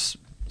window is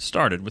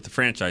started with the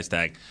franchise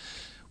tag,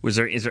 is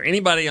there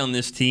anybody on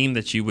this team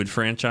that you would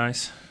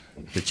franchise?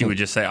 That you would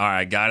just say, all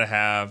right, I got to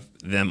have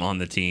them on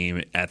the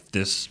team at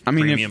this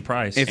premium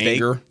price. If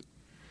Anger,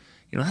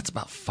 that's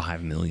about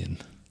 $5 million.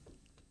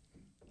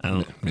 I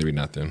don't know. Maybe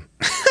not then.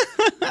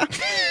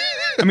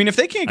 If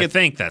they can't get, I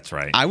think that's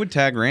right. I would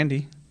tag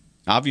Randy.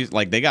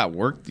 Obviously, they got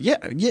work. Yeah.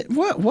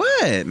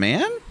 What,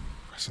 man?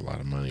 That's a lot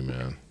of money,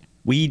 man.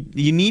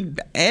 You need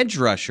edge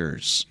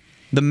rushers.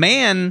 The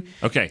man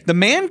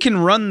can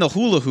run the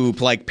hula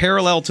hoop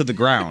parallel to the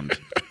ground.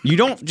 You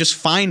don't just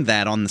find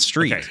that on the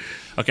street.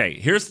 Okay.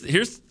 Here's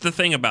the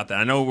thing about that.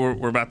 I know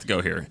we're about to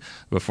go here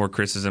before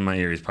Chris is in my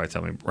ear. He's probably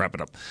telling me wrap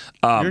it up.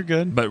 You're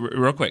good. But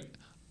real quick,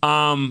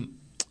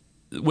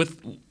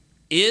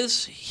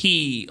 is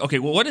he okay?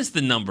 Well, what is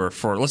the number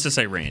for? Let's just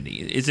say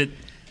Randy. Is it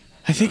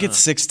I think it's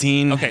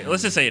 16. Okay,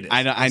 let's just say it is.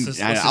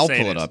 I'll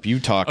pull it up. You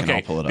talk and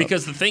I'll pull it up.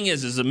 Because the thing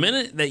is the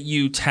minute that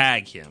you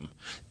tag him,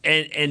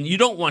 and you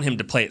don't want him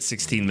to play at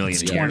 $16 million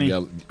a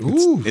year. 20.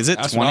 Ooh, is it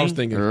that's 20? What I was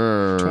thinking.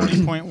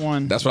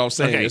 20.1. That's what I was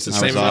saying. Okay. It's the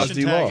same as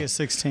D Law. Tag is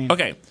 16.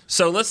 Okay,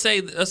 so let's say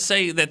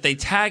that they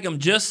tag him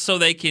just so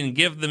they can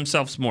give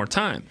themselves more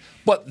time.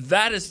 But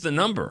that is the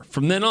number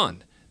from then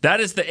on. That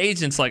is the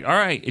agent's like, all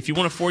right, if you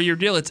want a 4-year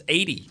deal, it's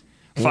 80.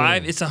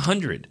 5, it's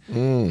 100.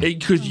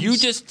 Because you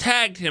just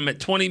tagged him at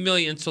 $20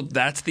 million, so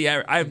that's the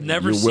average. I've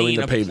never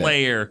seen a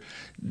player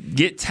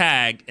get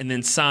tagged and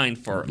then sign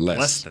for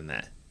less than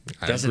that.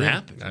 Doesn't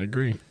happen. I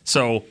agree.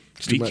 So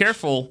be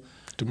careful.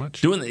 Too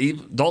much.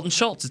 Doing Dalton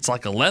Schultz, it's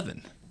like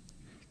 11.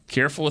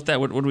 Careful with that.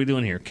 What are we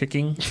doing here?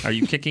 Kicking? Are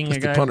you kicking a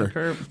guy?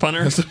 Punter.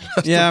 Punter?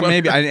 Yeah,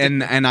 maybe.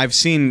 And I've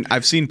seen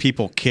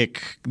people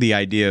kick the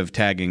idea of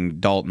tagging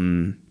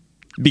Dalton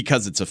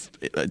because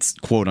it's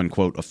quote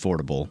unquote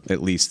affordable,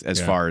 at least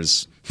as far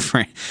as.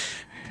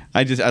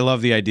 I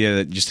love the idea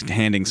that just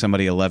handing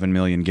somebody $11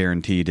 million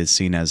guaranteed is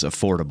seen as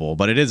affordable,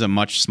 but it is a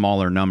much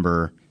smaller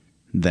number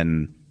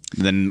than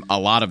a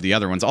lot of the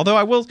other ones. Although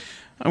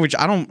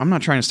I'm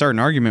not trying to start an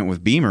argument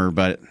with Beamer,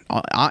 but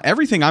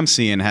everything I'm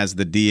seeing has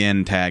the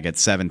DN tag at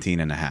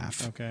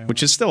 17.5,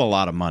 which is still a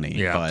lot of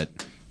money, but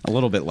a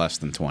little bit less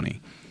than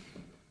 20.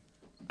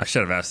 I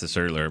should have asked this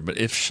earlier, but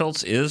if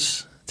Schultz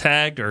is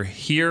tagged or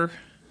here,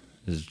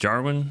 is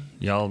Jarwin,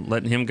 y'all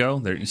letting him go?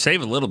 You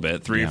save a little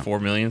bit, $3 or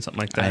 $4 million,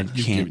 something like that.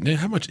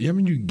 How much?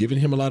 Haven't you given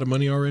him a lot of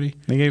money already?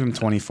 They gave him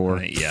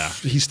 24. Yeah,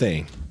 he's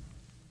staying.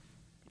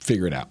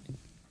 Figure it out.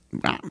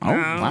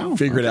 Wow!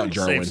 Figure it out,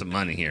 Jarwin. Save some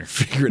money here.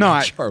 Figure it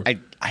out,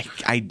 Jarwin.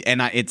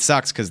 It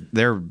sucks because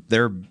they're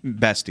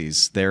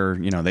besties.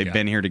 They've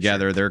been here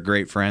together. Sure. They're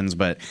great friends,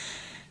 but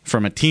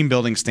from a team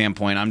building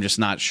standpoint, I'm just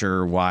not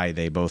sure why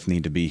they both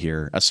need to be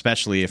here,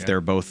 especially if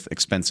they're both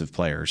expensive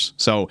players.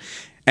 So,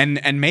 and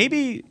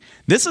maybe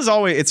this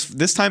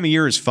time of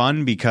year is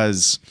fun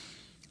because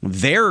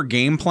their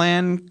game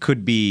plan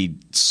could be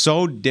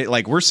so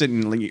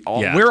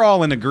we're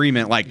all in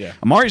agreement.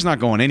 Amari's not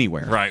going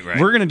anywhere. Right.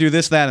 We're gonna do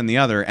this, that, and the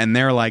other, and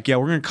they're like,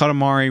 we're gonna cut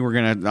Amari. We're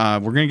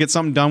gonna get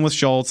something done with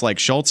Schultz. Like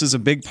Schultz is a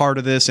big part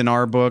of this in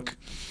our book.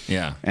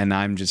 Yeah, and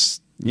I'm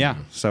just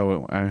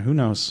So who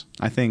knows?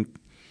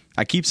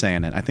 I keep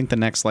saying it. I think the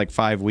next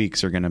 5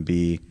 weeks are gonna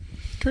be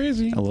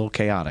crazy, a little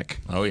chaotic.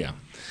 Oh yeah.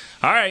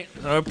 All right,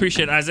 I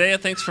appreciate it. Isaiah.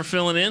 Thanks for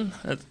filling in.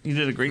 You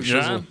did a great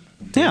job.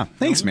 Yeah,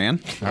 thanks, man.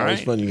 All right,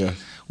 fun, you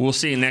guys. We'll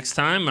see you next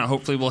time.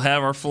 Hopefully, we'll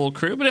have our full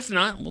crew. But if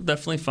not, we'll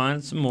definitely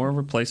find some more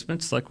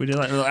replacements like we did.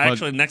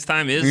 Actually, next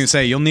time is. I'm going to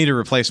say you'll need a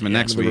replacement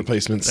next week.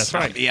 Replacements. That's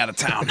right. I'll be out of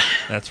town.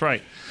 That's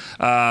right.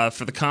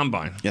 For the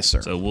combine. Yes,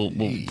 sir. So we'll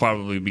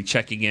probably be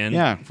checking in.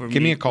 Yeah,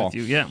 give me a call.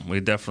 Yeah, we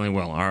definitely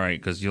will. All right,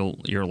 because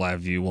your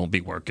live view won't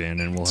be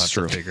working, and we'll have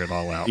to figure it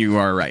all out. You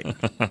are right.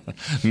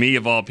 Me,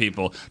 of all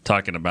people,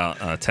 talking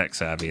about tech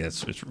savvy.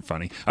 It's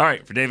funny. All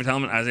right, for David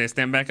Hellman, Isaiah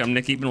Stanback, I'm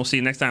Nick Eatman. We'll see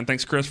you next time.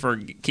 Thanks, Chris, for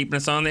keeping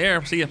us on the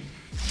air. See you.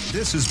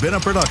 This has been a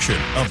production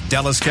of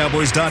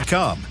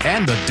DallasCowboys.com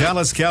and the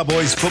Dallas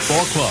Cowboys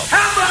Football Club.